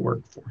man to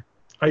work for.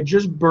 I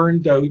just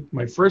burned out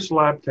my first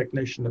lab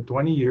technician of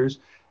 20 years,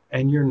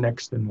 and you're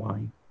next in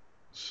line.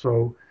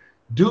 So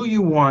do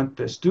you want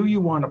this? Do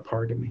you want a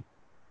part of me?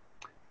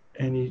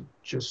 And he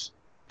just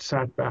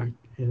sat back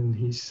and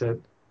he said,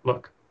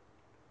 look,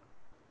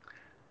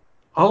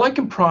 all I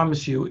can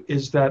promise you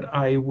is that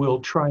I will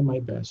try my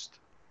best.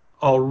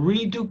 I'll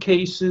redo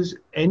cases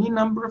any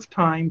number of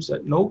times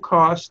at no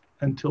cost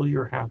until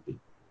you're happy.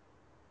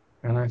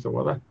 And I thought,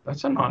 well,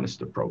 that's an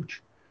honest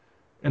approach.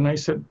 And I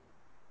said,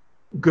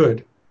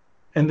 good.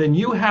 And then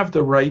you have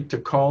the right to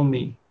call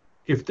me.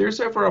 If there's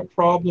ever a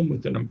problem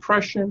with an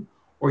impression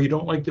or you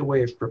don't like the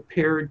way I've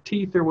prepared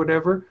teeth or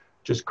whatever,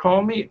 just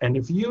call me. And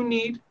if you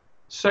need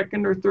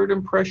second or third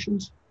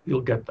impressions,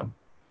 you'll get them.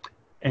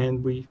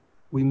 And we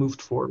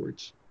moved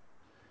forwards.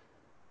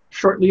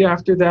 Shortly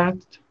after that,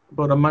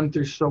 about a month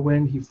or so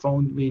in, he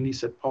phoned me and he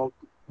said, Paul,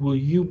 will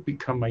you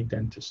become my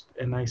dentist?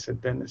 And I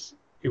said, Dennis,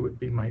 it would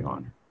be my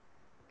honor.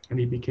 And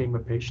he became a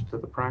patient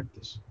of the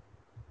practice.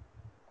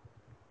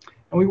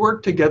 And we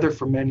worked together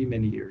for many,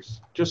 many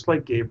years, just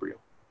like Gabriel.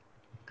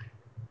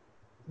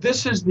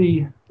 This is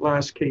the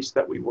last case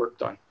that we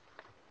worked on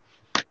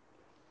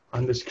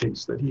this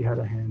case that he had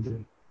a hand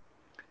in.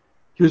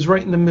 He was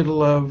right in the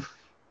middle of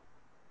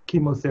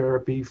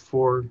chemotherapy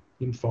for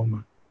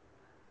lymphoma,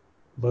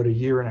 about 1.5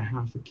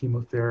 years of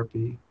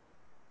chemotherapy,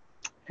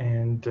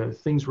 and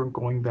things weren't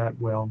going that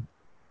well.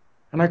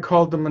 And I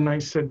called him and I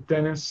said,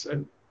 Dennis,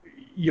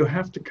 you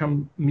have to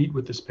come meet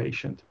with this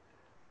patient.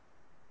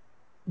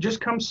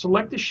 Just come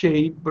select a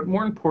shade, but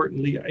more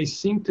importantly, I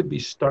seem to be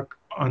stuck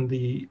on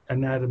the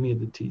anatomy of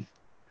the teeth.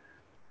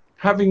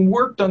 Having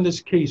worked on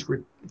this case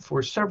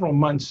for several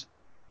months,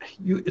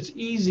 it's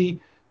easy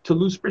to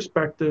lose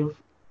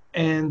perspective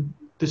and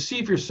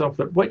deceive yourself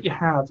that what you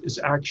have is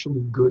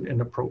actually good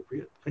and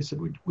appropriate. I said,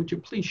 would you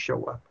please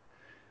show up?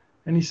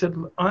 And he said,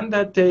 on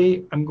that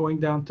day, I'm going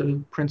down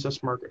to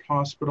Princess Margaret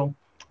Hospital.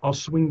 I'll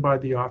swing by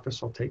the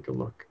office. I'll take a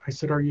look. I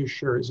said, are you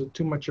sure? Is it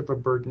too much of a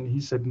burden?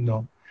 He said,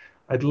 no.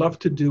 I'd love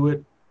to do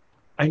it.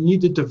 I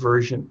need a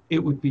diversion. It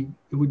would be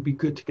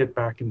good to get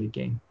back in the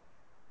game.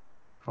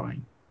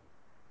 Fine.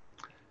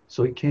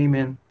 So he came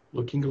in.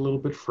 looking a little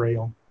bit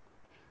frail,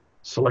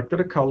 selected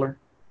a color,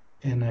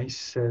 and I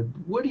said,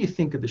 what do you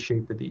think of the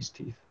shape of these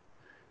teeth?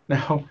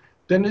 Now,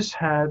 Dennis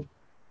had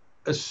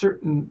a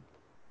certain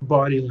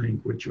body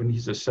language when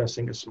he's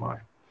assessing a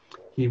smile.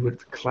 He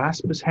would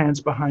clasp his hands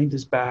behind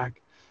his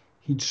back.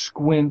 He'd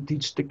squint,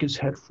 he'd stick his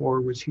head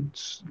forwards, he'd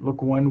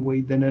look one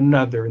way, then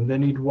another, and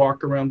then he'd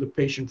walk around the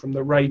patient from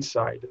the right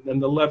side and then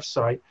the left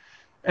side.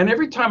 And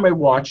every time I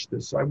watched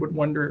this, I would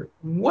wonder,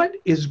 what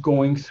is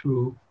going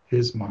through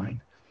his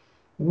mind?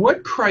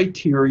 What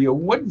criteria,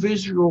 what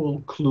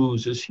visual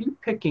clues is he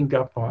picking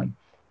up on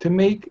to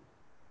make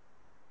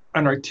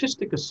an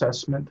artistic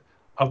assessment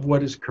of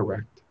what is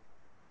correct?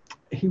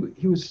 He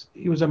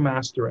was a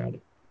master at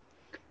it.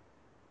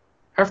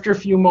 After a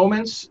few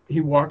moments, he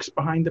walks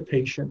behind the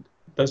patient,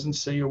 doesn't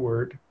say a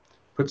word,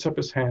 puts up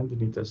his hand, and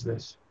he does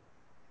this.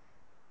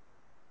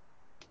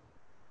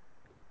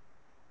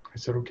 I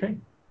said, okay.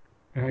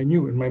 And I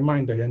knew in my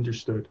mind, I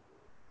understood.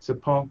 I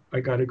said, Paul, I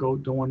got to go.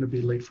 Don't want to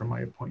be late for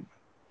my appointment.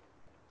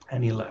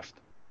 And he left.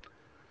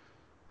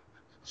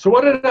 So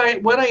what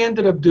I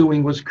ended up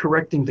doing was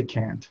correcting the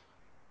cant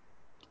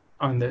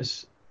on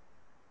this.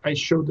 I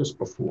showed this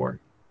before.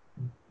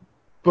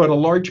 But a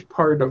large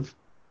part of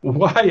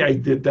why I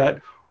did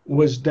that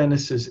was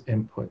Dennis's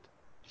input.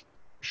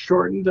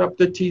 Shortened up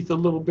the teeth a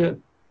little bit.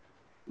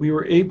 We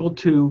were able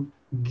to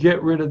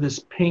get rid of this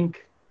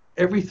pink.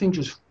 Everything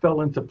just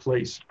fell into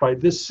place by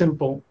this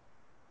simple.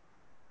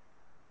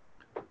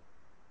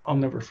 I'll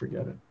never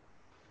forget it.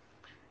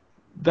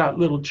 That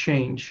little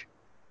change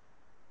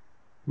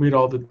made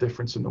all the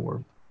difference in the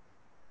world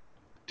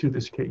to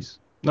this case.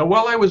 Now,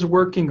 while I was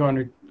working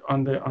on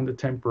the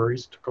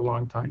temporaries, it took a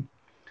long time.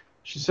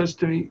 She says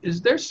to me,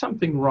 is there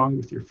something wrong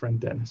with your friend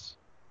Dennis?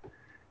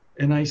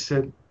 And I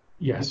said,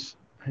 yes.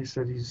 I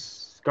said,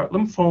 he's got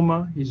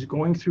lymphoma. He's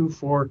going through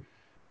for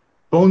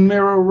bone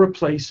marrow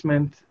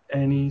replacement,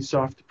 and he's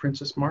off to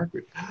Princess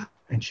Margaret.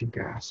 And she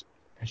gasped.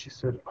 And she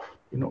said,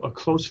 you know, a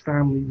close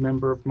family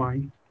member of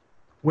mine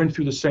went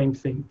through the same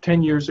thing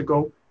 10 years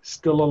ago,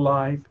 still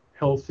alive,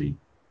 healthy,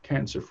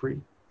 cancer-free.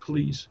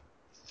 Please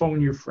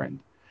phone your friend.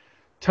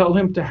 Tell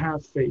him to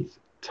have faith.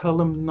 Tell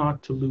him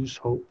not to lose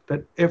hope,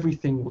 that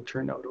everything will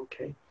turn out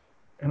okay.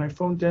 And I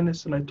phoned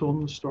Dennis and I told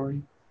him the story.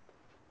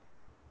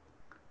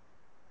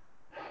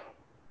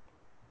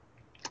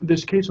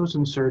 This case was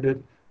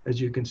inserted, as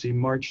you can see,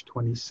 March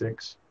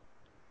 26,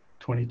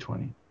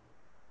 2020.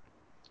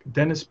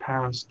 Dennis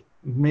passed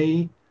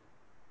May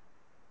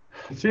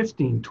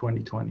 15,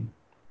 2020.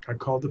 I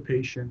called the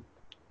patient.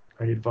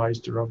 I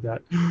advised her of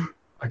that.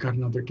 I got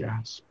another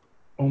gasp.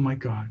 Oh my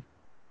God.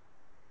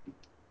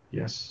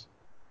 Yes.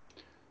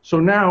 So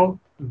now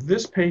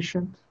this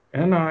patient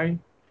and I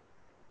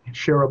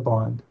share a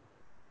bond.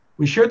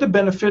 We share the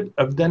benefit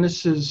of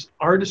Dennis's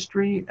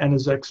artistry and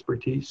his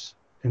expertise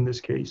in this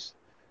case,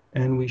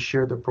 and we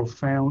share the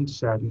profound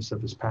sadness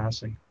of his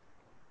passing.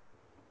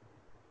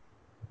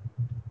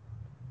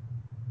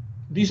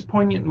 These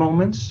poignant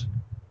moments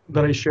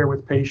that I share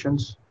with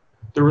patients,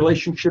 the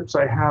relationships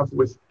I have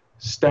with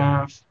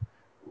staff,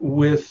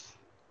 with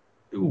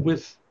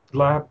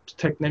lab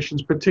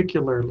technicians,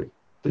 particularly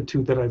the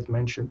two that I've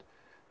mentioned,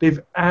 they've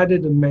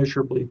added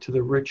immeasurably to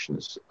the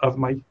richness of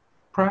my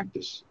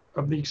practice,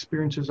 of the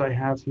experiences I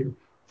have here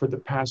for the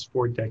past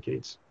 4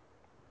 decades.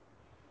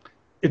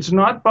 It's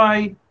not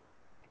by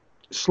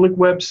slick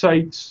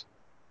websites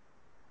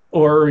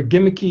or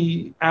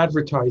gimmicky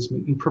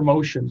advertisement and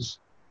promotions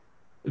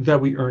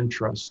that we earn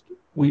trust.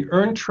 We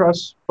earn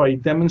trust by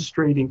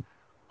demonstrating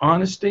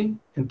honesty,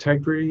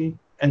 integrity,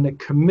 and a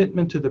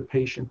commitment to the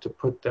patient to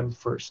put them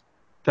first.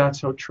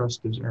 That's how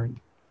trust is earned.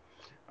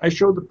 I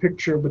show the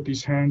picture with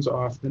these hands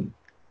often.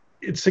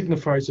 It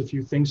signifies a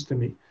few things to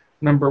me.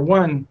 Number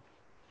one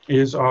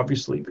is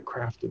obviously the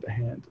craft of the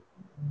hand.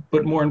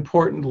 But more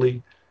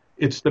importantly,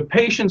 it's the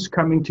patients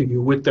coming to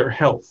you with their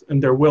health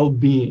and their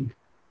well-being.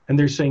 And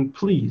they're saying,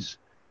 please,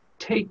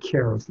 take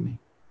care of me.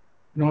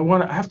 You know,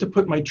 I have to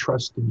put my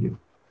trust in you.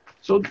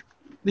 So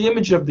the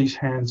image of these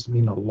hands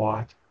mean a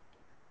lot.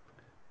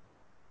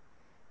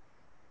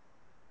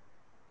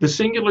 The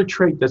singular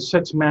trait that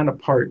sets man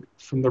apart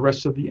from the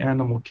rest of the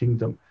animal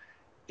kingdom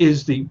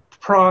is the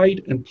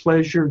pride and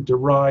pleasure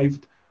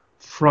derived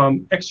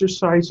from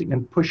exercising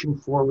and pushing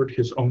forward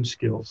his own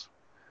skills.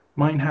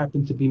 Mine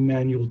happen to be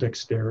manual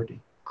dexterity,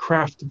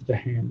 craft of the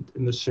hand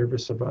in the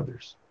service of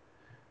others.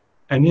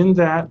 And in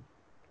that,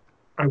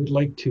 I would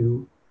like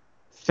to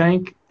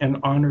thank and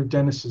honor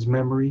Dennis's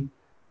memory.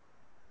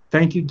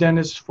 Thank you,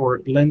 Dennis,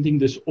 for lending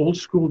this old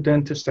school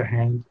dentist a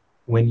hand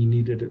when you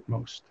needed it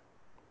most.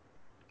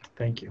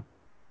 Thank you.